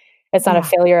not a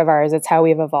failure of ours. It's how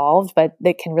we've evolved, but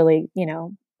it can really,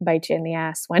 bite you in the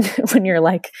ass when you're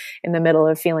like in the middle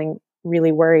of feeling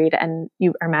really worried and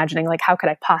you are imagining like, how could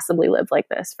I possibly live like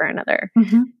this for another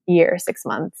year, 6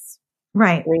 months?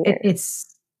 Right.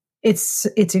 It's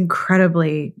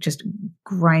incredibly just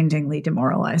grindingly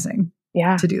demoralizing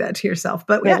to do that to yourself.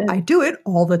 But I do it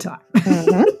all the time.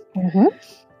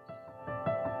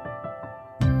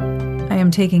 I am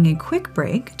taking a quick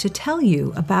break to tell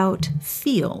you about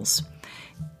feels.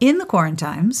 In the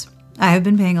quarantimes, I have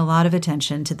been paying a lot of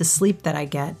attention to the sleep that I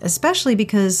get, especially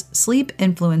because sleep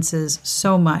influences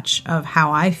so much of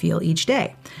how I feel each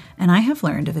day. And I have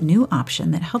learned of a new option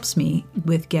that helps me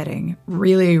with getting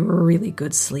really, really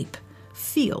good sleep.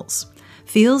 Feels.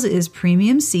 Feels is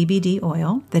premium CBD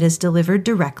oil that is delivered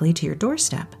directly to your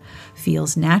doorstep.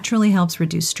 Feels naturally helps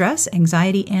reduce stress,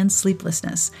 anxiety, and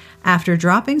sleeplessness. After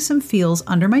dropping some Feels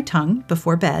under my tongue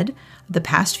before bed the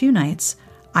past few nights,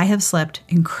 I have slept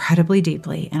incredibly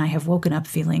deeply and I have woken up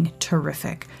feeling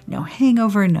terrific. No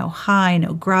hangover, no high,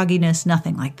 no grogginess,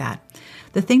 nothing like that.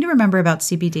 The thing to remember about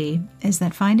CBD is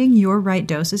that finding your right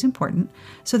dose is important,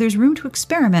 so there's room to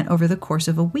experiment over the course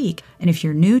of a week. And if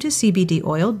you're new to CBD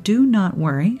oil, do not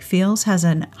worry. Feels has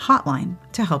a hotline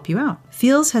to help you out.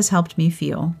 Feels has helped me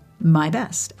feel my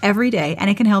best every day, and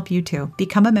it can help you too.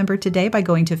 Become a member today by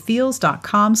going to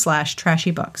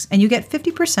feels.com/trashybooks, and you get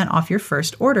 50% off your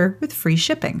first order with free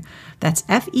shipping. That's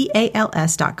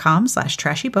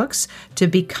feals.com/trashybooks to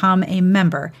become a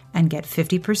member and get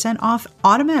 50% off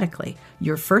automatically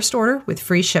your first order with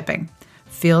free shipping.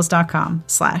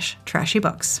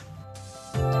 feals.com/trashybooks.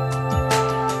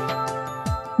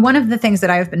 One of the things that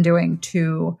I've been doing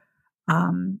to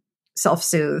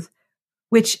self-soothe,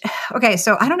 which, okay,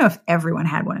 so I don't know if everyone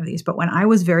had one of these, but when I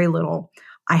was very little,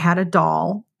 I had a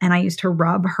doll and I used to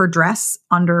rub her dress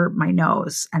under my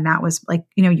nose. And that was like,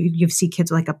 you see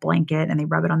kids with like a blanket and they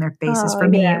rub it on their faces. For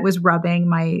me, it was rubbing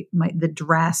the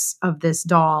dress of this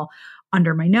doll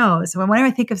under my nose. So whenever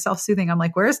I think of self-soothing, I'm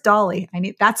like, where's Dolly?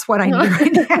 That's what I need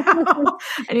right now.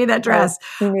 I need that dress.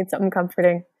 You need something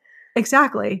comforting.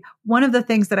 Exactly. One of the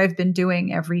things that I've been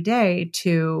doing every day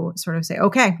to sort of say,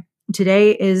 okay,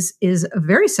 today is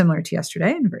very similar to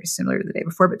yesterday and very similar to the day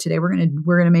before, but today we're going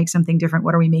to make something different.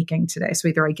 What are we making today? So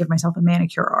either I give myself a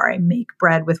manicure or I make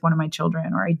bread with one of my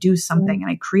children or I do something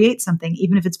and I create something,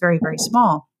 even if it's very, very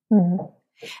small. Mm-hmm.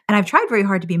 And I've tried very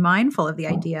hard to be mindful of the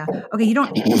idea, okay, you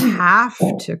don't have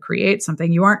to create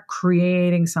something. You aren't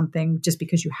creating something just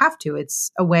because you have to.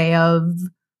 It's a way of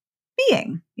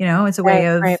being, it's a way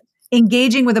of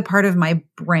engaging with a part of my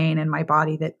brain and my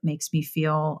body that makes me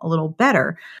feel a little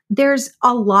better. There's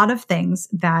a lot of things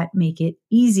that make it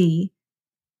easy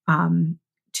to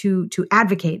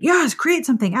advocate. Yes, create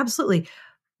something. Absolutely.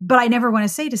 But I never want to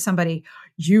say to somebody,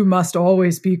 you must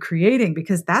always be creating,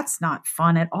 because that's not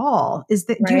fun at all.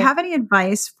 Do you have any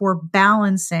advice for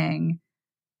balancing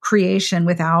creation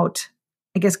without,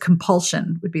 I guess,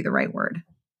 compulsion would be the right word?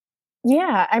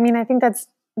 Yeah. I mean, I think that's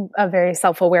a very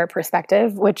self-aware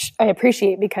perspective, which I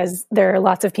appreciate because there are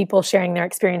lots of people sharing their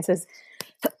experiences,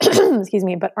 excuse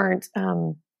me, but aren't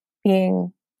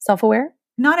being self-aware.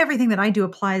 Not everything that I do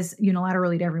applies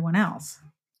unilaterally to everyone else.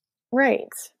 Right.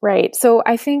 So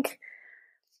I think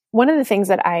one of the things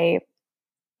that I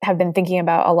have been thinking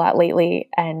about a lot lately,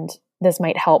 and this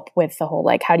might help with the whole,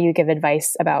 like, how do you give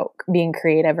advice about being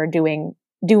creative or doing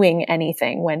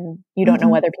anything when you don't know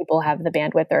whether people have the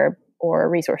bandwidth or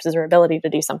resources or ability to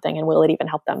do something, and will it even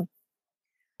help them?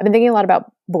 I've been thinking a lot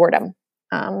about boredom.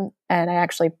 And I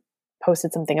actually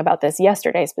posted something about this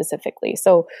yesterday specifically.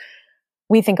 So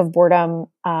we think of boredom,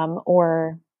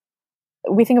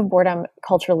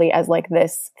 culturally as like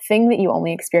this thing that you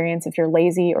only experience if you're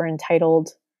lazy or entitled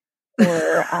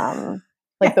or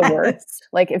like the worst.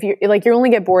 Like if you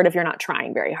only get bored if you're not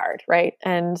trying very hard, right?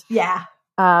 And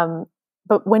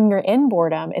but when you're in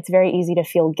boredom, it's very easy to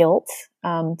feel guilt,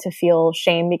 to feel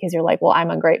shame because you're like, well, I'm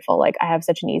ungrateful. Like I have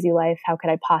such an easy life. How could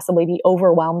I possibly be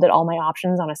overwhelmed at all my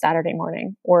options on a Saturday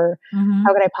morning? Or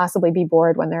how could I possibly be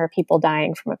bored when there are people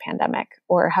dying from a pandemic?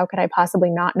 Or how could I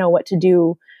possibly not know what to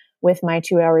do with my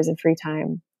 2 hours of free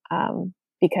time?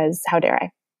 Because how dare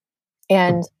I?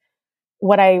 And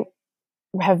what I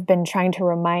have been trying to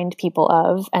remind people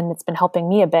of, and it's been helping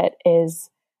me a bit, is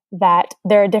that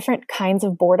there are different kinds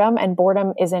of boredom, and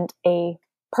boredom isn't a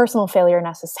personal failure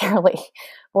necessarily.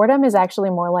 Boredom is actually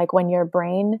more like when your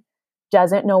brain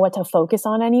doesn't know what to focus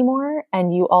on anymore,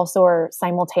 and you also are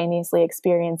simultaneously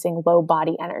experiencing low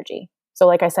body energy. So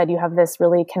like I said, you have this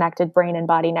really connected brain and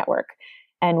body network.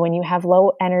 And when you have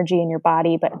low energy in your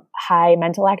body, but high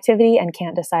mental activity and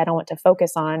can't decide on what to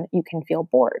focus on, you can feel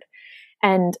bored.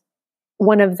 And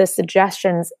one of the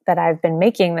suggestions that I've been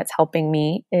making that's helping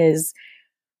me is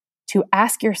to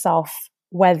ask yourself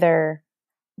whether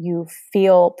you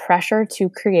feel pressure to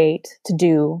create, to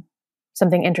do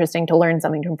something interesting, to learn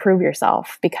something, to improve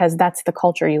yourself, because that's the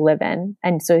culture you live in.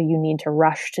 And so you need to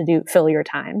rush to fill your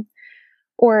time.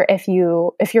 Or if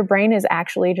your brain is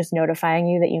actually just notifying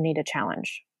you that you need a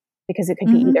challenge, because it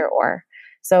could be either or.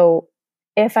 So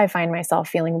if I find myself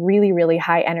feeling really, really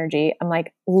high energy, I'm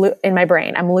like, in my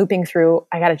brain, I'm looping through,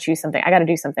 I got to choose something. I got to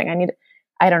do something.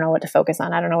 I don't know what to focus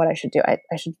on. I don't know what I should do. I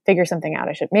should figure something out.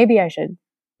 Maybe I should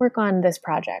work on this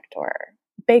project or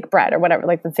bake bread or whatever,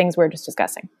 like the things we're just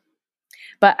discussing.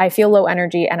 But I feel low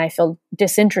energy and I feel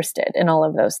disinterested in all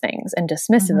of those things and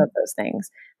dismissive of those things.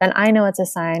 Then I know it's a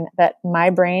sign that my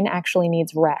brain actually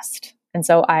needs rest. And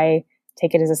so I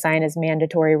take it as a sign as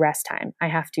mandatory rest time. I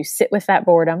have to sit with that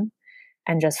boredom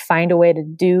and just find a way to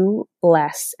do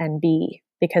less and be,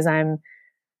 because I'm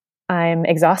I'm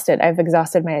exhausted. I've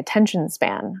exhausted my attention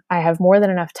span. I have more than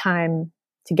enough time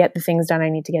to get the things done I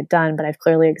need to get done, but I've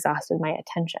clearly exhausted my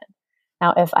attention.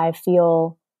 Now, if I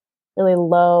feel really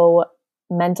low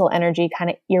mental energy, kind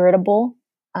of irritable,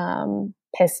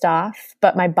 pissed off,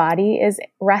 but my body is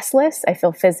restless, I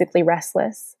feel physically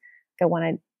restless, I want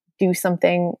to do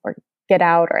something or get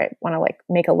out, or I want to like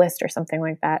make a list or something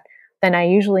like that, then I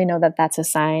usually know that that's a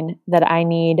sign that I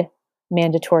need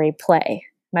mandatory play.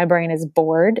 My brain is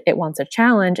bored. It wants a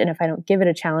challenge. And if I don't give it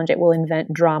a challenge, it will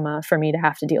invent drama for me to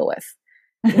have to deal with.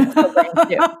 That's what brains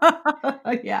do.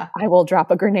 Yeah. I will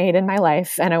drop a grenade in my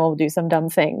life and I will do some dumb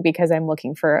thing because I'm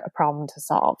looking for a problem to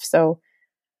solve. So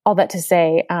all that to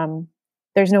say,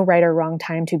 there's no right or wrong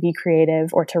time to be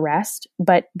creative or to rest.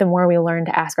 But the more we learn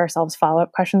to ask ourselves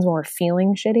follow-up questions when we're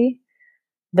feeling shitty,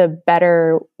 the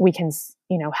better we can,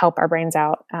 help our brains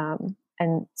out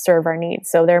and serve our needs.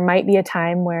 So there might be a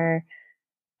time where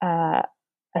a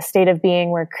state of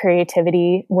being where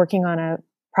creativity, working on a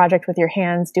project with your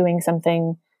hands, doing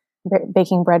something,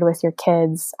 baking bread with your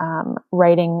kids,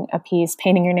 writing a piece,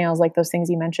 painting your nails, like those things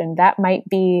you mentioned, that might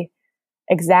be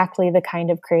exactly the kind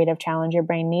of creative challenge your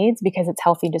brain needs because it's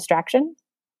healthy distraction.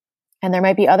 And there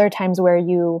might be other times where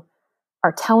you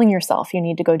are telling yourself you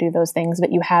need to go do those things,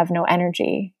 but you have no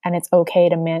energy, and it's okay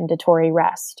to mandatory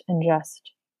rest and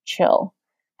just chill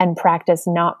and practice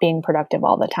not being productive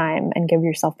all the time and give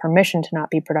yourself permission to not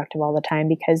be productive all the time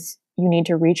because you need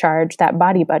to recharge that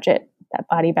body budget, that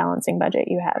body balancing budget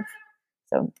you have.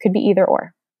 So it could be either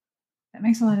or. That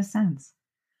makes a lot of sense.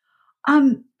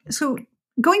 So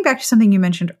going back to something you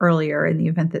mentioned earlier, in the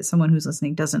event that someone who's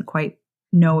listening doesn't quite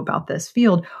know about this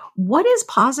field, what is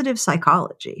positive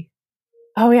psychology?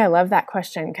 Oh yeah, I love that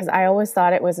question because I always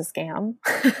thought it was a scam.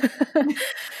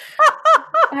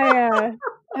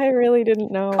 I really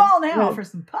didn't know. Call now for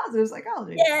some positive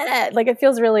psychology. Yeah, like it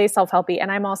feels really self-helpy,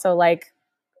 and I'm also like,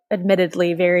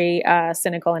 admittedly, very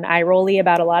cynical and eye-rolly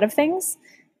about a lot of things.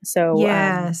 So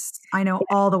yes, I know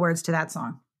all the words to that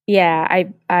song. Yeah,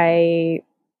 I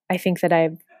think that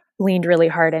I've leaned really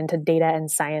hard into data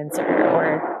and science,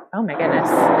 or oh my goodness,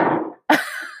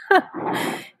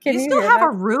 Do you still have a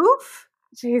roof?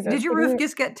 Jesus, did your roof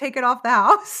just get taken off the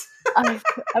house?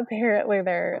 Apparently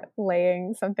they're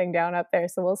laying something down up there,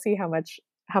 so we'll see how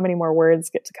many more words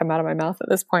get to come out of my mouth at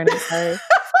this point. I'm sorry.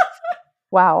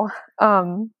 Wow.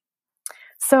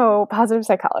 So positive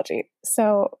psychology.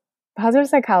 So positive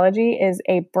psychology is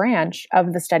a branch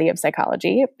of the study of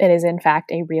psychology. It is in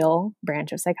fact a real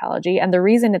branch of psychology, and the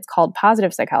reason it's called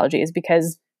positive psychology is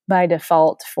because by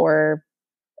default for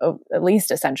at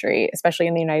least a century, especially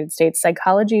in the United States,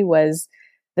 psychology was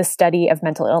the study of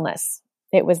mental illness.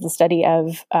 It was the study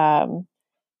of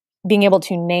being able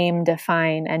to name,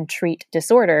 define, and treat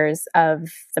disorders of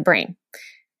the brain.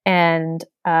 And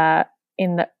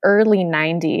in the early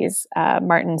 90s,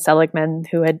 Martin Seligman,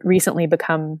 who had recently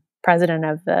become president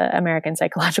of the American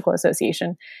Psychological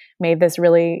Association, made this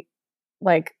really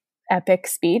epic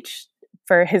speech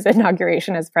for his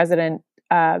inauguration as president,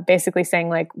 basically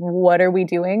saying what are we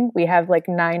doing? We have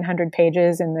 900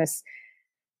 pages in this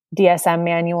DSM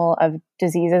manual of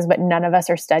diseases, but none of us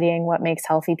are studying what makes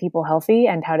healthy people healthy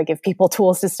and how to give people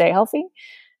tools to stay healthy.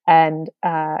 And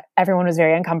everyone was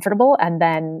very uncomfortable. And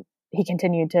then he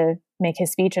continued to make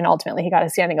his speech, and ultimately he got a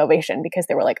standing ovation because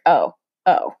they were like, oh,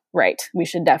 right, we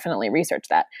should definitely research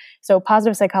that. So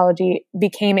positive psychology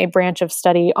became a branch of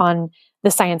study on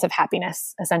the science of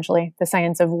happiness, essentially, the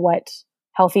science of what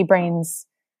healthy brains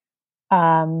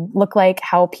look like,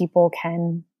 how people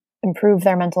can improve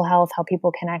their mental health, how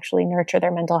people can actually nurture their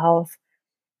mental health.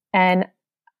 And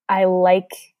I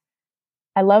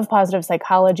love positive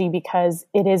psychology because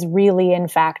it is really, in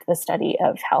fact, the study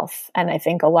of health. And I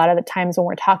think a lot of the times when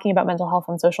we're talking about mental health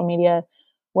on social media,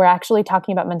 we're actually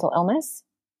talking about mental illness,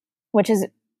 which is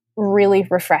really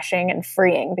refreshing and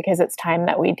freeing because it's time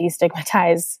that we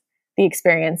destigmatize the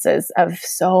experiences of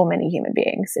so many human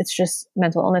beings. It's just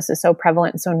mental illness is so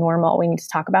prevalent and so normal. We need to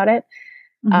talk about it.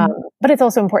 Mm-hmm. But it's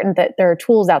also important that there are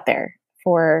tools out there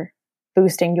for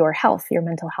boosting your health, your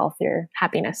mental health, your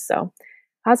happiness. So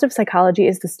positive psychology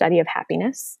is the study of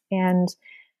happiness. And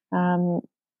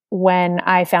when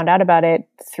I found out about it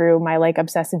through my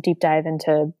obsessive deep dive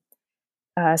into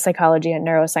psychology and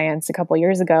neuroscience a couple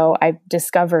years ago, I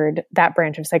discovered that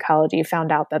branch of psychology,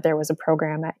 found out that there was a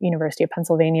program at University of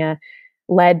Pennsylvania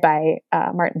led by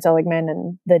Martin Seligman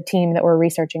and the team that were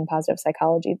researching positive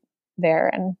psychology there.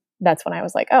 And that's when I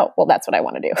was like, oh, well, that's what I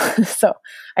want to do. So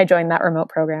I joined that remote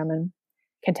program and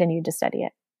continued to study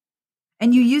it.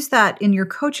 And you use that in your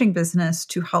coaching business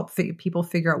to help people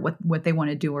figure out what they want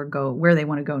to do or where they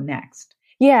want to go next.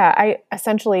 Yeah, I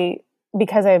essentially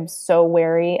because I'm so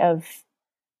wary of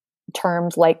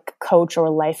terms like coach or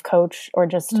life coach, or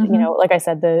just, like I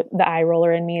said, the eye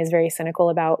roller in me is very cynical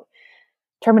about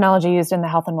terminology used in the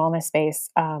health and wellness space.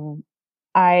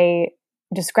 I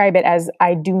describe it as,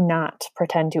 I do not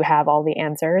pretend to have all the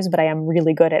answers, but I am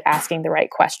really good at asking the right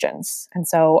questions. And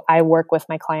so I work with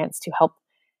my clients to help.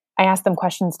 I ask them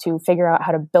questions to figure out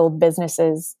how to build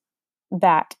businesses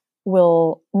that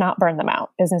will not burn them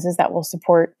out, businesses that will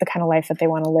support the kind of life that they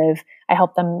want to live. I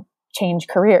help them change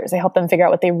careers. I help them figure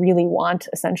out what they really want,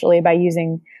 essentially, by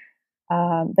using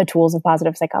the tools of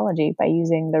positive psychology, by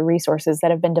using the resources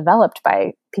that have been developed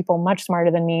by people much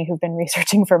smarter than me, who've been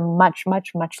researching for much, much,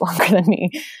 much longer than me.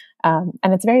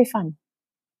 And it's very fun.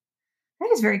 That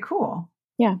is very cool.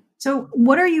 Yeah. So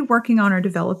what are you working on or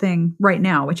developing right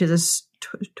now, which is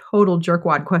a total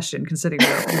jerkwad question, considering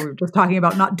we were just talking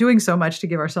about not doing so much to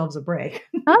give ourselves a break?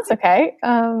 That's okay.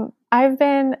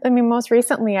 Most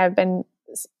recently I've been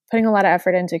putting a lot of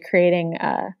effort into creating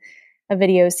a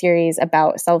video series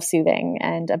about self-soothing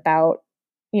and about,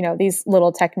 these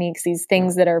little techniques, these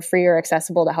things that are free or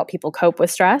accessible to help people cope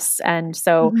with stress. And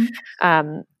so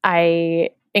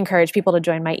I encourage people to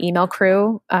join my email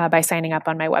crew by signing up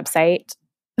on my website.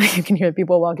 You can hear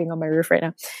people walking on my roof right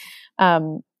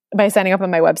now. By signing up on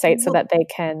my website so that they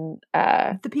can...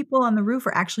 the people on the roof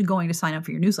are actually going to sign up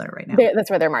for your newsletter right now. That's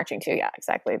where they're marching to. Yeah,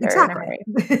 exactly. Exactly.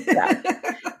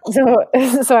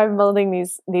 So I'm building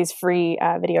these free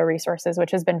video resources,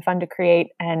 which has been fun to create.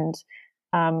 And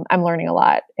I'm learning a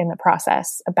lot in the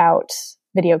process about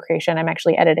video creation. I'm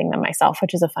actually editing them myself,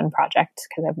 which is a fun project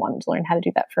because I've wanted to learn how to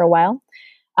do that for a while.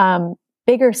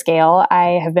 Bigger scale,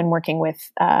 I have been working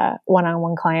with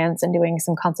one-on-one clients and doing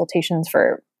some consultations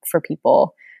for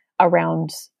people around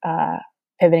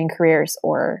pivoting careers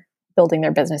or building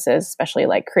their businesses, especially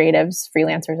like creatives,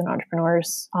 freelancers, and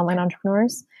entrepreneurs, online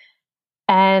entrepreneurs.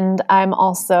 And I'm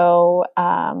also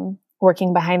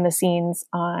working behind the scenes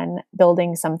on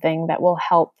building something that will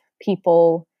help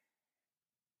people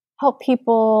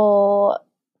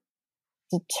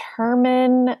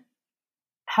determine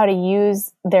how to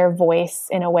use their voice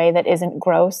in a way that isn't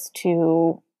gross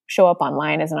to show up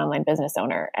online as an online business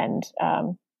owner and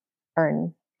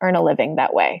earn a living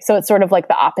that way. So it's sort of like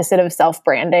the opposite of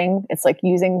self-branding. It's like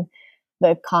using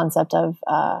the concepts of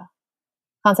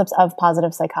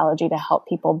positive psychology to help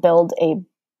people build a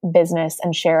business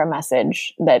and share a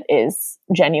message that is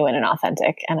genuine and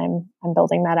authentic. And I'm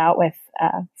building that out with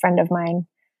a friend of mine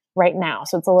right now.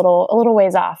 So it's a little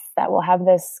ways off that we'll have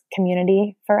this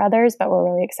community for others, but we're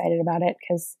really excited about it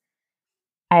because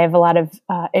I have a lot of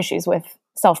issues with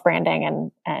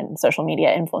self-branding and social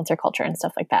media influencer culture and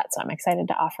stuff like that. So I'm excited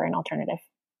to offer an alternative.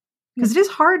 Because it is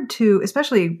hard to,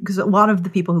 especially because a lot of the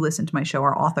people who listen to my show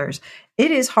are authors,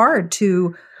 it is hard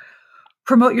to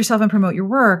promote yourself and promote your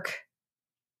work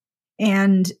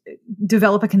and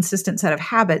develop a consistent set of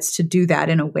habits to do that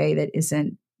in a way that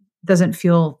doesn't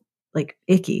feel like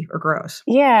icky or gross.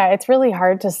 Yeah, it's really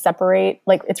hard to separate.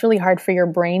 Like, it's really hard for your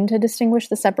brain to distinguish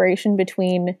the separation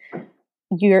between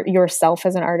yourself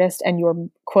as an artist and your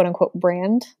quote unquote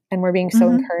brand. And we're being so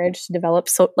encouraged to develop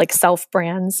self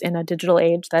brands in a digital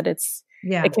age that it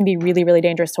can be really, really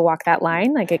dangerous to walk that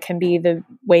line. Like, it can be the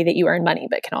way that you earn money,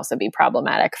 but it can also be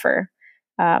problematic for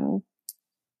a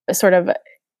sort of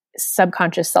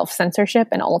subconscious self-censorship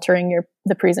and altering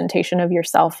the presentation of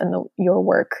yourself and your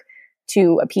work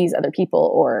to appease other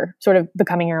people, or sort of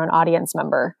becoming your own audience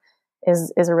member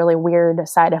is a really weird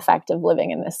side effect of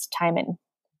living in this time and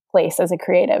place as a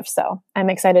creative. So I'm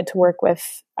excited to work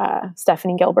with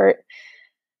Stephanie Gilbert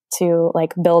to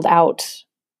build out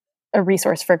a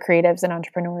resource for creatives and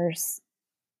entrepreneurs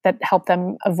that help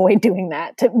them avoid doing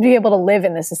that, to be able to live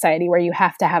in this society where you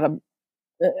have to have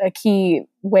a key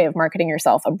way of marketing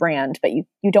yourself, a brand, but you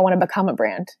don't want to become a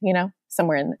brand,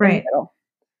 somewhere in the middle.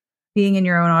 Being in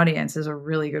your own audience is a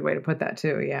really good way to put that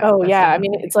too. Yeah. Oh yeah. I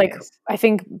mean, it's like, I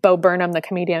think Bo Burnham, the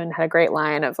comedian, had a great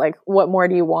line of what more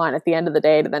do you want at the end of the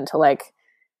day than to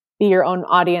be your own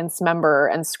audience member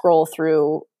and scroll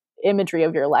through imagery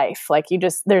of your life.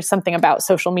 There's something about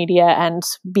social media and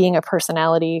being a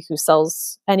personality who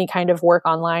sells any kind of work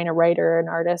online, a writer, an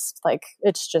artist,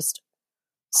 it's just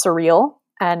surreal,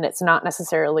 and it's not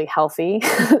necessarily healthy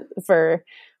for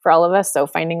all of us. So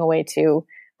finding a way to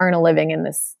earn a living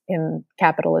in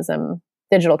capitalism,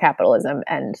 digital capitalism,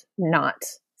 and not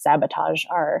sabotage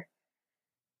our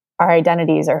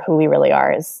identities or who we really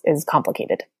are is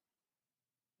complicated.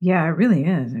 Yeah, it really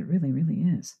is. It really, really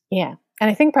is. Yeah. And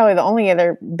I think probably the only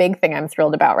other big thing I'm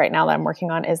thrilled about right now that I'm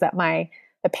working on is that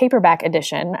the paperback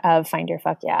edition of Find Your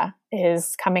Fuck Yeah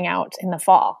is coming out in the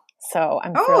fall. So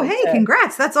I'm Oh, thrilled. hey,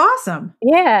 congrats. That's awesome.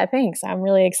 Yeah, thanks. I'm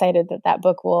really excited that that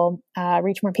book will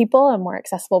reach more people, a more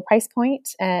accessible price point,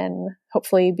 and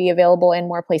hopefully be available in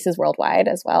more places worldwide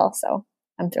as well. So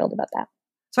I'm thrilled about that.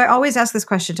 So I always ask this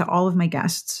question to all of my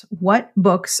guests. What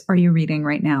books are you reading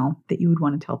right now that you would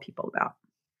want to tell people about?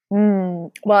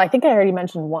 Well, I think I already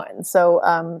mentioned one. So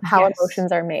How Yes.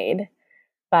 Emotions Are Made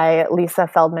by Lisa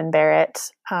Feldman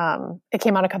Barrett. It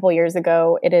came out a couple years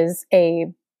ago. It is a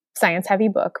science-heavy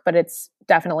book, but it's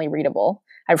definitely readable.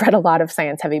 I've read a lot of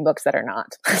science-heavy books that are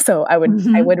not, so I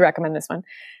would recommend this one.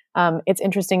 It's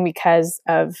interesting because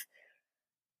of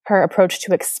her approach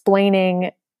to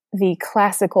explaining the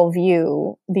classical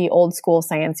view, the old school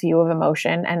science view of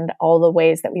emotion, and all the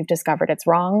ways that we've discovered it's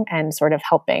wrong, and sort of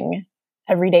helping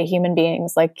everyday human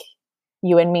beings like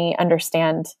you and me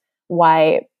understand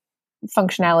why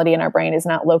functionality in our brain is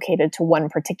not located to one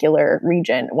particular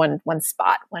region, one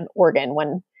spot, one organ,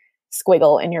 one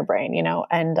squiggle in your brain,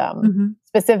 and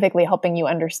specifically helping you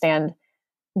understand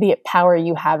the power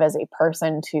you have as a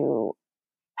person to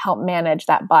help manage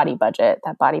that body budget,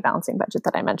 that body balancing budget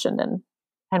that I mentioned,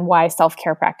 and why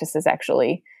self-care practices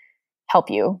actually help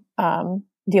you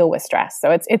deal with stress.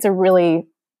 So it's a really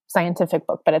scientific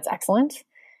book, but it's excellent.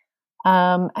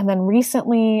 And then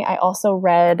recently I also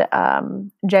read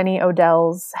Jenny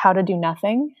Odell's How to Do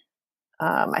Nothing.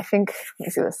 I think, let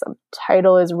me see, the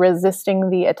subtitle is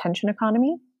Resisting the Attention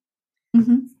Economy.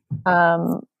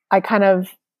 I kind of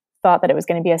thought that it was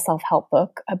going to be a self-help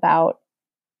book about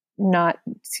not,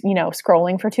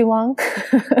 scrolling for too long,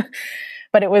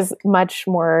 but it was much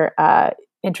more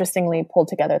interestingly pulled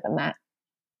together than that.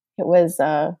 It was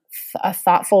a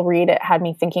thoughtful read. It had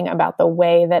me thinking about the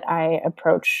way that I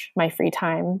approach my free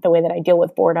time, the way that I deal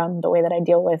with boredom, the way that I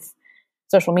deal with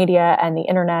social media and the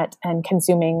internet and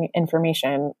consuming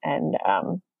information. And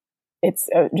it's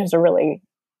just a really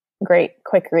great,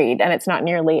 quick read. And it's not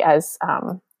nearly as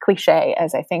cliche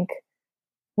as I think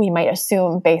we might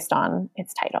assume based on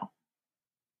its title.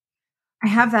 I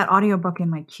have that audiobook in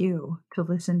my queue to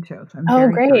listen to. So I'm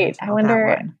very curious about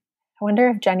that one. I wonder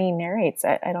if Jenny narrates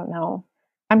it. I don't know.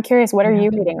 I'm curious. What are you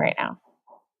reading right now?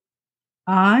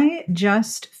 I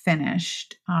just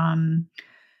finished.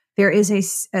 There is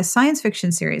a science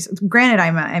fiction series. Granted,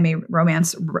 I'm a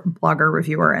romance blogger,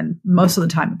 reviewer, and most of the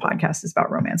time the podcast is about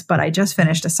romance. But I just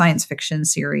finished a science fiction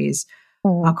series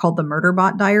called The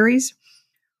Murderbot Diaries,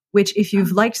 which, if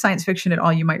you've liked science fiction at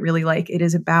all, you might really like. It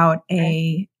is about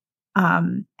a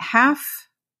half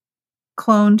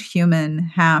cloned human,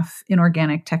 half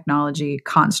inorganic technology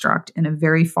construct in a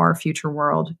very far future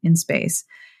world in space.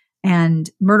 And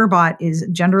Murderbot is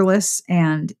genderless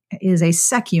and is a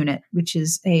sec unit, which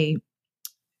is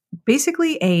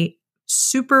basically a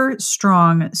super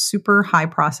strong, super high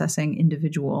processing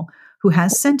individual who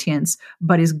has sentience,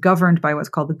 but is governed by what's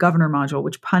called the governor module,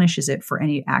 which punishes it for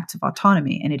any acts of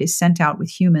autonomy. And it is sent out with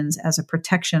humans as a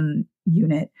protection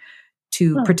unit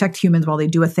to protect humans while they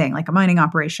do a thing, like a mining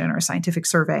operation or a scientific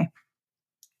survey.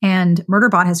 And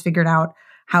Murderbot has figured out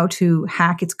how to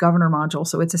hack its governor module.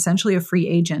 So it's essentially a free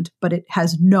agent, but it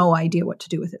has no idea what to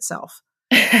do with itself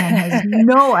and has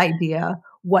no idea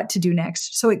what to do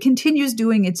next. So it continues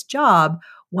doing its job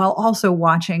while also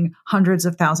watching hundreds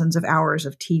of thousands of hours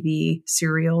of TV,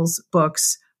 serials,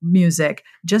 books, music.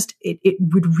 Just it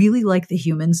would really like the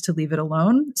humans to leave it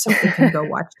alone so it can go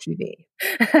watch TV.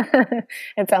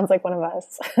 It sounds like one of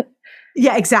us.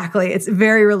 Yeah, exactly. It's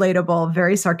very relatable,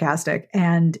 very sarcastic,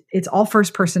 and it's all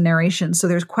first person narration. So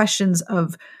there's questions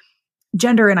of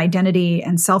gender and identity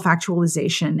and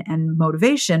self-actualization and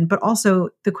motivation, but also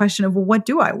the question of, well, what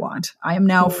do I want? I am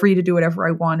now free to do whatever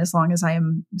I want as long as I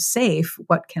am safe.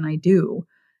 What can I do?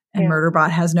 And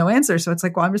Murderbot has no answer. So it's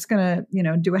like, well, I'm just going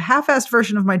to, do a half-assed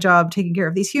version of my job, taking care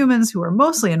of these humans who are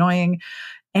mostly annoying.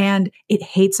 And it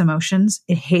hates emotions.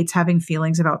 It hates having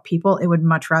feelings about people. It would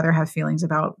much rather have feelings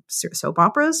about soap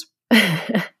operas.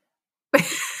 It's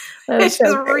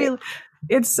just really,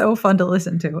 it's so fun to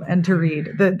listen to and to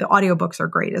read. The audiobooks are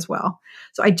great as well.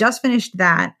 So I just finished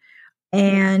that.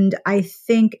 And I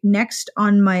think next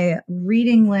on my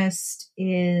reading list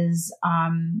is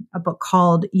a book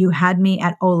called You Had Me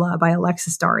at Ola by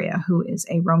Alexis Daria, who is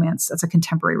that's a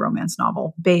contemporary romance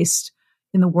novel based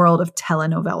in the world of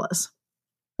telenovelas.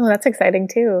 Oh, that's exciting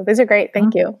too. These are great.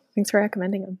 Thank you. Thanks for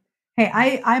recommending them.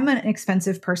 Hey, I'm an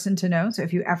expensive person to know. So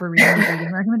if you ever read any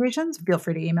reading recommendations, feel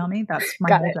free to email me. That's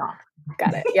my whole job.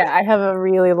 Got it. Yeah, I have a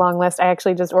really long list. I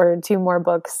actually just ordered 2 more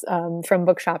books from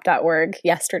bookshop.org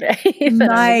yesterday.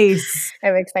 Nice.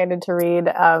 I'm excited to read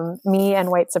Me and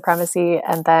White Supremacy,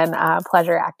 and then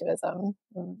Pleasure Activism.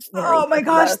 Oh my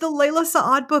gosh, the Layla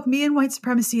Saad book, Me and White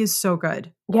Supremacy, is so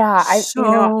good. Yeah.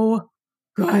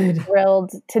 Good.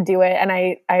 Thrilled to do it. And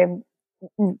I'm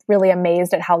really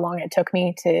amazed at how long it took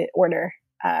me to order.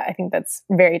 I think that's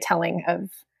very telling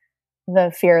of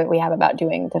the fear that we have about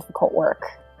doing difficult work,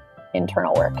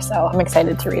 internal work. So I'm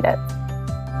excited to read it.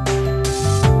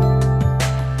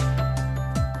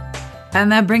 And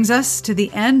that brings us to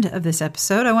the end of this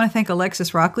episode. I want to thank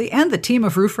Alexis Rockley and the team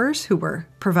of roofers who were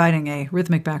providing a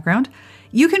rhythmic background.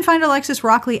 You can find Alexis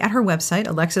Rockley at her website,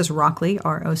 alexisrockley,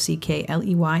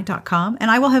 ROCKLEY.com, and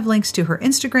I will have links to her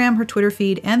Instagram, her Twitter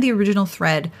feed, and the original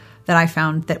thread that I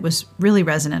found that was really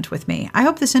resonant with me. I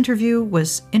hope this interview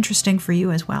was interesting for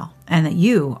you as well, and that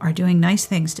you are doing nice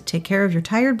things to take care of your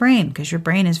tired brain, because your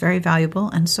brain is very valuable,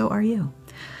 and so are you.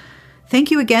 Thank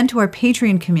you again to our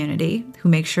Patreon community who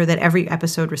make sure that every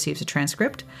episode receives a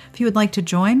transcript. If you would like to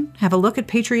join, have a look at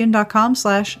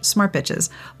patreon.com/smartbitches.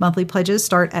 Monthly pledges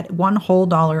start at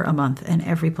 $1 a month, and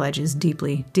every pledge is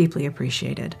deeply, deeply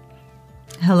appreciated.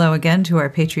 Hello again to our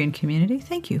Patreon community.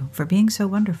 Thank you for being so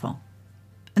wonderful.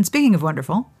 And speaking of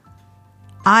wonderful,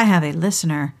 I have a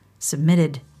listener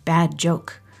submitted bad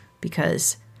joke,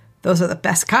 because those are the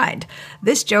best kind.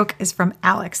 This joke is from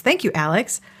Alex. Thank you,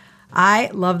 Alex. I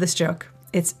love this joke.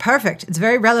 It's perfect. It's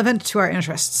very relevant to our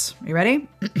interests. You ready?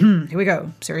 Here we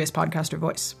go. Serious podcaster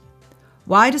voice.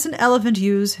 Why does an elephant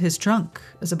use his trunk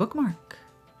as a bookmark?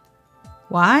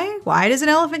 Why? Why does an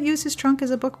elephant use his trunk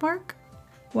as a bookmark?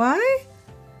 Why?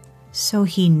 So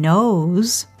he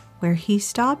knows where he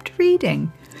stopped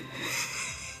reading.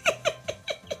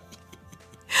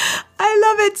 I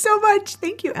love it so much.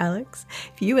 Thank you, Alex.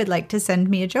 If you would like to send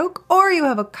me a joke, or you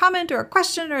have a comment or a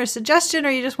question or a suggestion,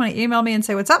 or you just want to email me and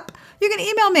say what's up, you can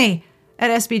email me at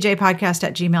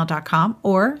sbjpodcast@gmail.com,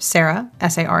 or Sarah,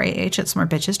 Sarah, at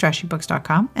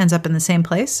smartbitchestrashybooks.com. Ends up in the same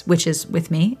place, which is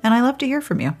with me, and I love to hear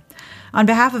from you. On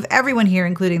behalf of everyone here,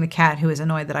 including the cat who is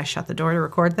annoyed that I shut the door to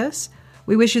record this,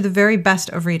 we wish you the very best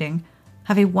of reading.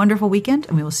 Have a wonderful weekend,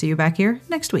 and we will see you back here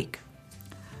next week.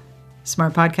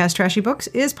 Smart Podcast Trashy Books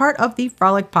is part of the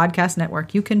Frolic Podcast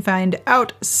Network. You can find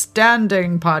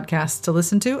outstanding podcasts to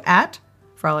listen to at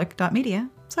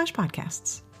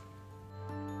frolic.media/podcasts.